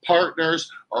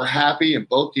partners are happy and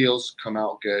both deals come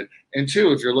out good. And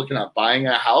two, if you're looking at buying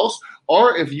a house,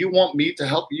 or if you want me to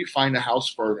help you find a house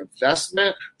for an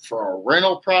investment, for a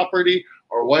rental property,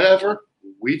 or whatever,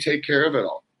 we take care of it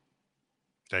all.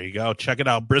 There you go. Check it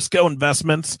out. Briscoe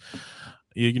Investments.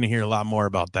 You're going to hear a lot more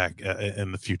about that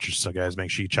in the future. So, guys, make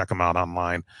sure you check them out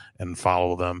online and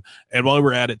follow them. And while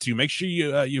we're at it, too, make sure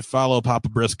you follow Papa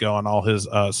Briscoe on all his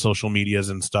social medias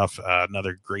and stuff.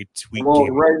 Another great tweet. Well,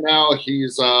 right now,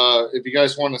 he's if you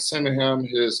guys want to send him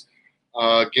his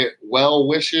get well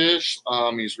wishes,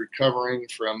 he's recovering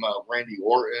from Randy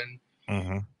Orton.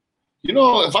 Mm-hmm. You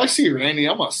know, if I see Randy,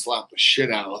 I'm going to slap the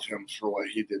shit out of him for what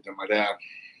he did to my dad.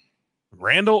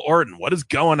 Randall Orton, what is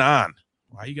going on?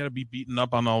 Why you got to be beating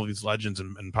up on all these legends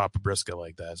and Papa Briscoe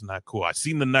like that? It's not cool. I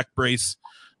seen the neck brace.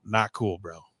 Not cool,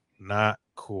 bro. Not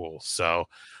cool. So,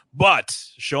 but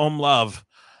show him love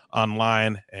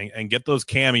online and get those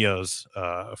cameos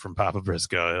from Papa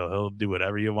Briscoe. He'll do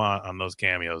whatever you want on those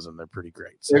cameos, and they're pretty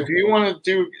great. So. If you want to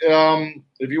do,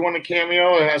 if you want a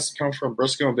cameo, it has to come from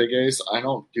Briscoe and Big Ace. I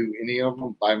don't do any of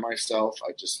them by myself.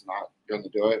 I'm just not going to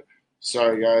do it.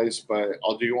 Sorry, guys, but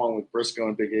I'll do one with Briscoe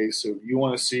and Big Ace. So if you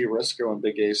want to see Briscoe and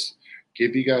Big Ace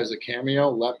give you guys a cameo,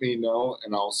 let me know,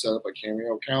 and I'll set up a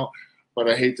cameo account. But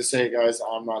I hate to say it, guys,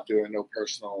 I'm not doing no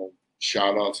personal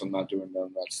shout-outs. I'm not doing none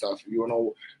of that stuff. If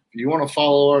you want to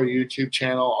follow our YouTube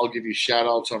channel, I'll give you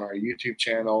shout-outs on our YouTube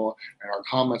channel and our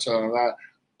comments on that.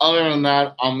 Other than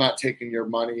that, I'm not taking your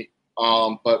money,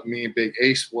 but me and Big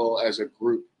Ace will as a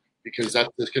group, because that's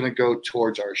just going to go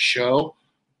towards our show,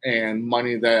 and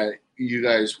money that you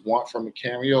guys want from a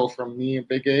cameo from me and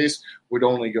Big Ace would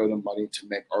only go to money to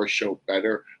make our show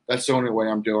better. That's the only way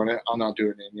I'm doing it. I'm not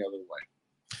doing it any other way.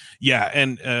 Yeah,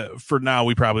 and for now,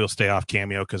 we probably will stay off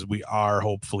Cameo, because we are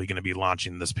hopefully going to be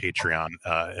launching this Patreon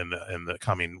in the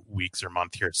coming weeks or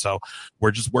month here. So we're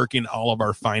just working all of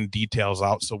our fine details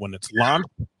out, so when it's launched,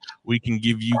 we can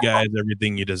give you guys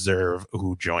everything you deserve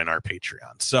who join our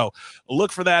Patreon. So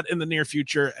look for that in the near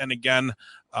future. And again,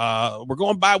 we're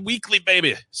going bi-weekly,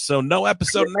 baby. So no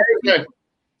episode next week.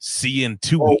 See you in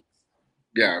 2 weeks.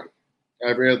 Yeah,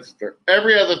 every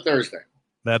other Thursday.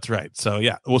 That's right. So,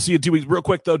 yeah, we'll see you in 2 weeks. Real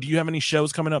quick, though, do you have any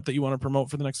shows coming up that you want to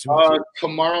promote for the next 2 weeks?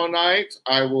 Tomorrow night,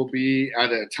 I will be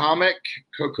at Atomic.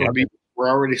 Cocoa Beach. We're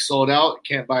already sold out.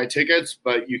 Can't buy tickets,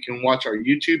 but you can watch our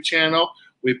YouTube channel.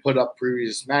 We put up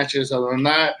previous matches. Other than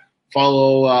that,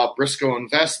 follow Briscoe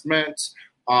Investments.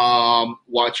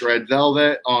 Watch Red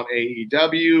Velvet on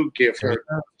AEW. Give her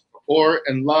support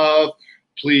and love.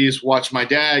 Please watch my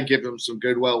dad. Give him some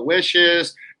good well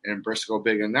wishes. And Briscoe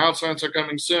big announcements are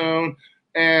coming soon.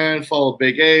 And follow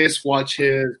Big Ace. Watch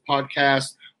his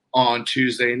podcast on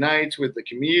Tuesday nights with the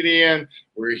comedian,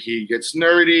 where he gets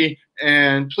nerdy.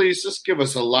 And please just give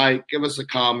us a like, give us a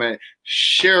comment,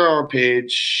 share our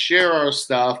page, share our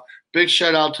stuff. Big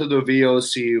shout out to the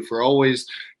VOC for always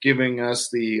giving us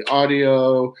the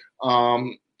audio.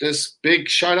 This big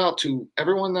shout out to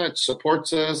everyone that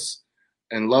supports us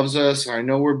and loves us. I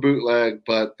know we're bootleg,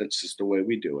 but that's just the way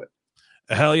we do it.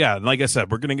 Hell yeah. And like I said,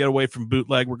 we're going to get away from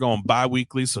bootleg. We're going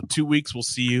bi-weekly. So 2 weeks, we'll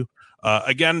see you.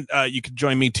 Again, you can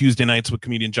join me Tuesday nights with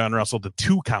comedian John Russell, the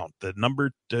 2 count, the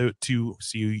number 2,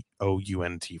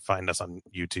 COUNT. Find us on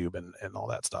YouTube and all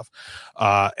that stuff.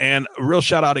 And a real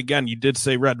shout out again. You did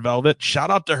say Red Velvet. Shout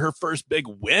out to her first big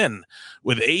win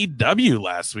with AEW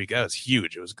last week. That was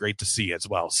huge. It was great to see as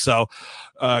well. So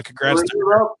congrats to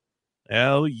her.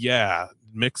 Hell yeah.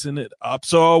 Mixing it up.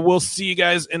 So we'll see you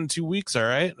guys in 2 weeks. All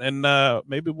right. And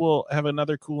maybe we'll have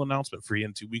another cool announcement for you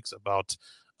in 2 weeks about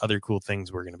other cool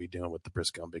things we're going to be doing with the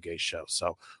Briscoe and Big Ace show.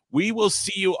 So we will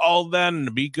see you all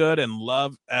then. Be good and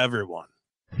love everyone.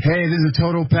 Hey, this is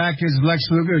Total Package, Lex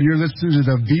Luger, and you're listening to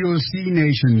the VOC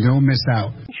Nation. Don't miss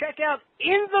out. Check out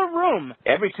In the Room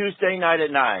every Tuesday night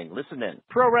at 9. Listen in.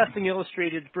 Pro Wrestling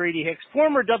Illustrated's Brady Hicks,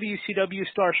 former WCW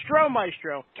star Stro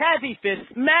Maestro, Kathy Fitz,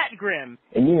 Matt Grimm.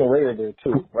 And you and Ray are there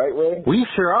too, right, Ray? We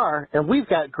sure are, and we've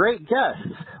got great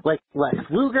guests like Lex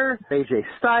Luger, AJ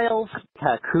Styles,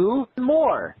 Kaku, and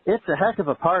more. It's a heck of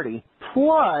a party.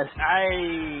 Plus,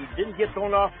 I didn't get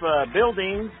thrown off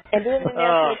buildings. And didn't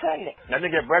get pregnant. I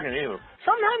didn't get pregnant either.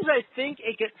 Sometimes I think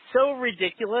it gets so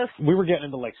ridiculous. We were getting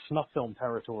into like snuff film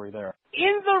territory there.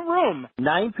 In the Room.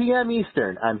 9 p.m.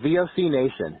 Eastern on VOC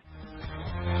Nation.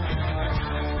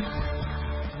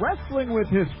 Wrestling with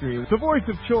History, the voice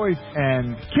of choice,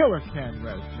 and Killer Ken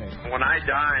Resnick. When I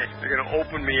die, they're going to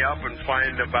open me up and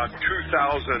find about 2,000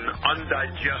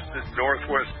 undigested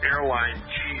Northwest Airlines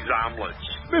cheese omelets.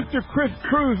 Mr. Chris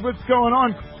Cruz, what's going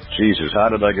on? Jesus, how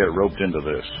did I get roped into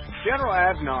this? General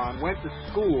Adnan went to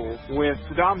school with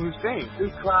Saddam Hussein. He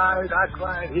cried, I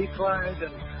cried, he cried,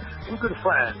 and we're good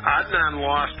friends. Adnan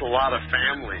lost a lot of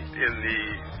family in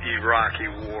the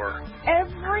Iraqi war.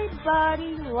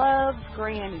 Everybody loves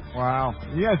Granny. Wow.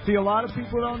 Yeah, see, a lot of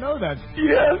people don't know that.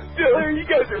 Yes, Diller, you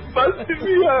guys are busting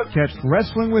me up. Catch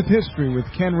Wrestling with History with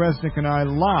Ken Resnick and I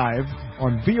live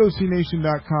on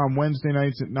VOCNation.com Wednesday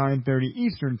nights at 9:30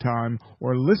 Eastern Time,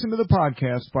 or listen to the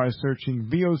podcast by searching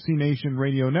VOC Nation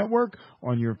Radio Network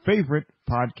on your favorite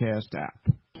podcast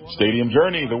app. Stadium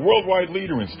Journey, the worldwide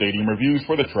leader in stadium reviews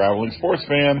for the traveling sports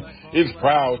fan, is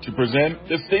proud to present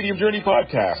the Stadium Journey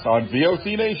podcast on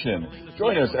VOC Nation.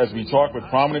 Join us as we talk with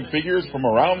prominent figures from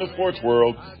around the sports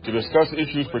world to discuss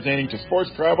issues pertaining to sports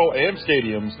travel and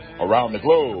stadiums around the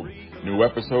globe. New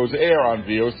episodes air on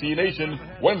VOC Nation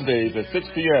Wednesdays at 6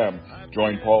 p.m.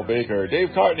 Join Paul Baker, Dave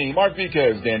Cotney, Mark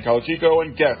Viquez, Dan Calachico,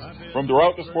 and guests from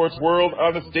throughout the sports world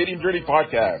on the Stadium Journey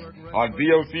podcast on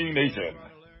VOC Nation.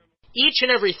 Each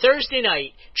and every Thursday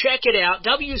night, check it out,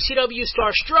 WCW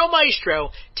star Stro Maestro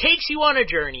takes you on a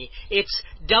journey. It's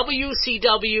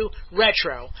WCW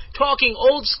Retro. Talking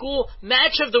old school,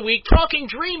 match of the week, talking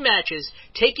dream matches,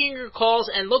 taking your calls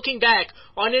and looking back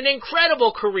on an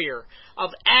incredible career of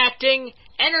acting,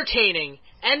 entertaining,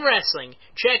 and wrestling.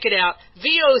 Check it out,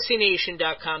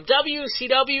 VOCNation.com,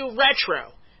 WCW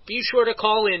Retro. Be sure to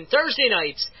call in Thursday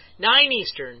nights, 9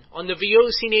 Eastern, on the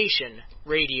VOC Nation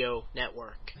Radio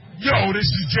Network. Yo, this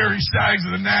is Jerry Steigers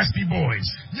of the Nasty Boys.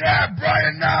 Yeah,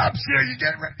 Brian Knobs here. You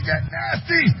getting ready to get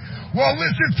nasty? Well,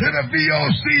 listen to the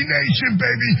VOC Nation,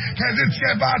 baby, because it's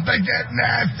about to get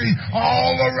nasty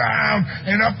all around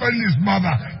and up in this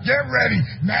mother. Get ready.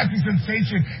 Nasty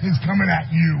Sensation is coming at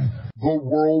you. The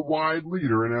worldwide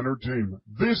leader in entertainment.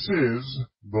 This is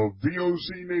the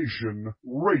VOC Nation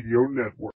Radio Network.